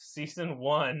of season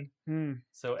 1.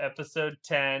 So episode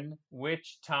 10,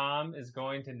 which Tom is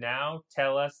going to now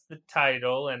tell us the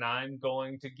title, and I'm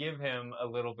going to give him a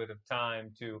little bit of time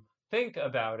to think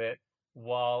about it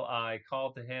while I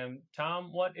call to him.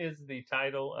 Tom, what is the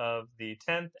title of the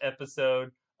 10th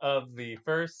episode of the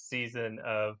first season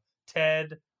of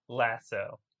Ted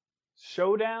Lasso?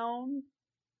 Showdown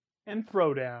and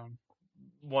Throwdown.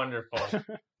 Wonderful.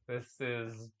 This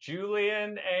is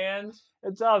Julian and...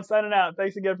 It's Tom signing out.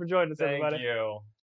 Thanks again for joining us, everybody. Thank you.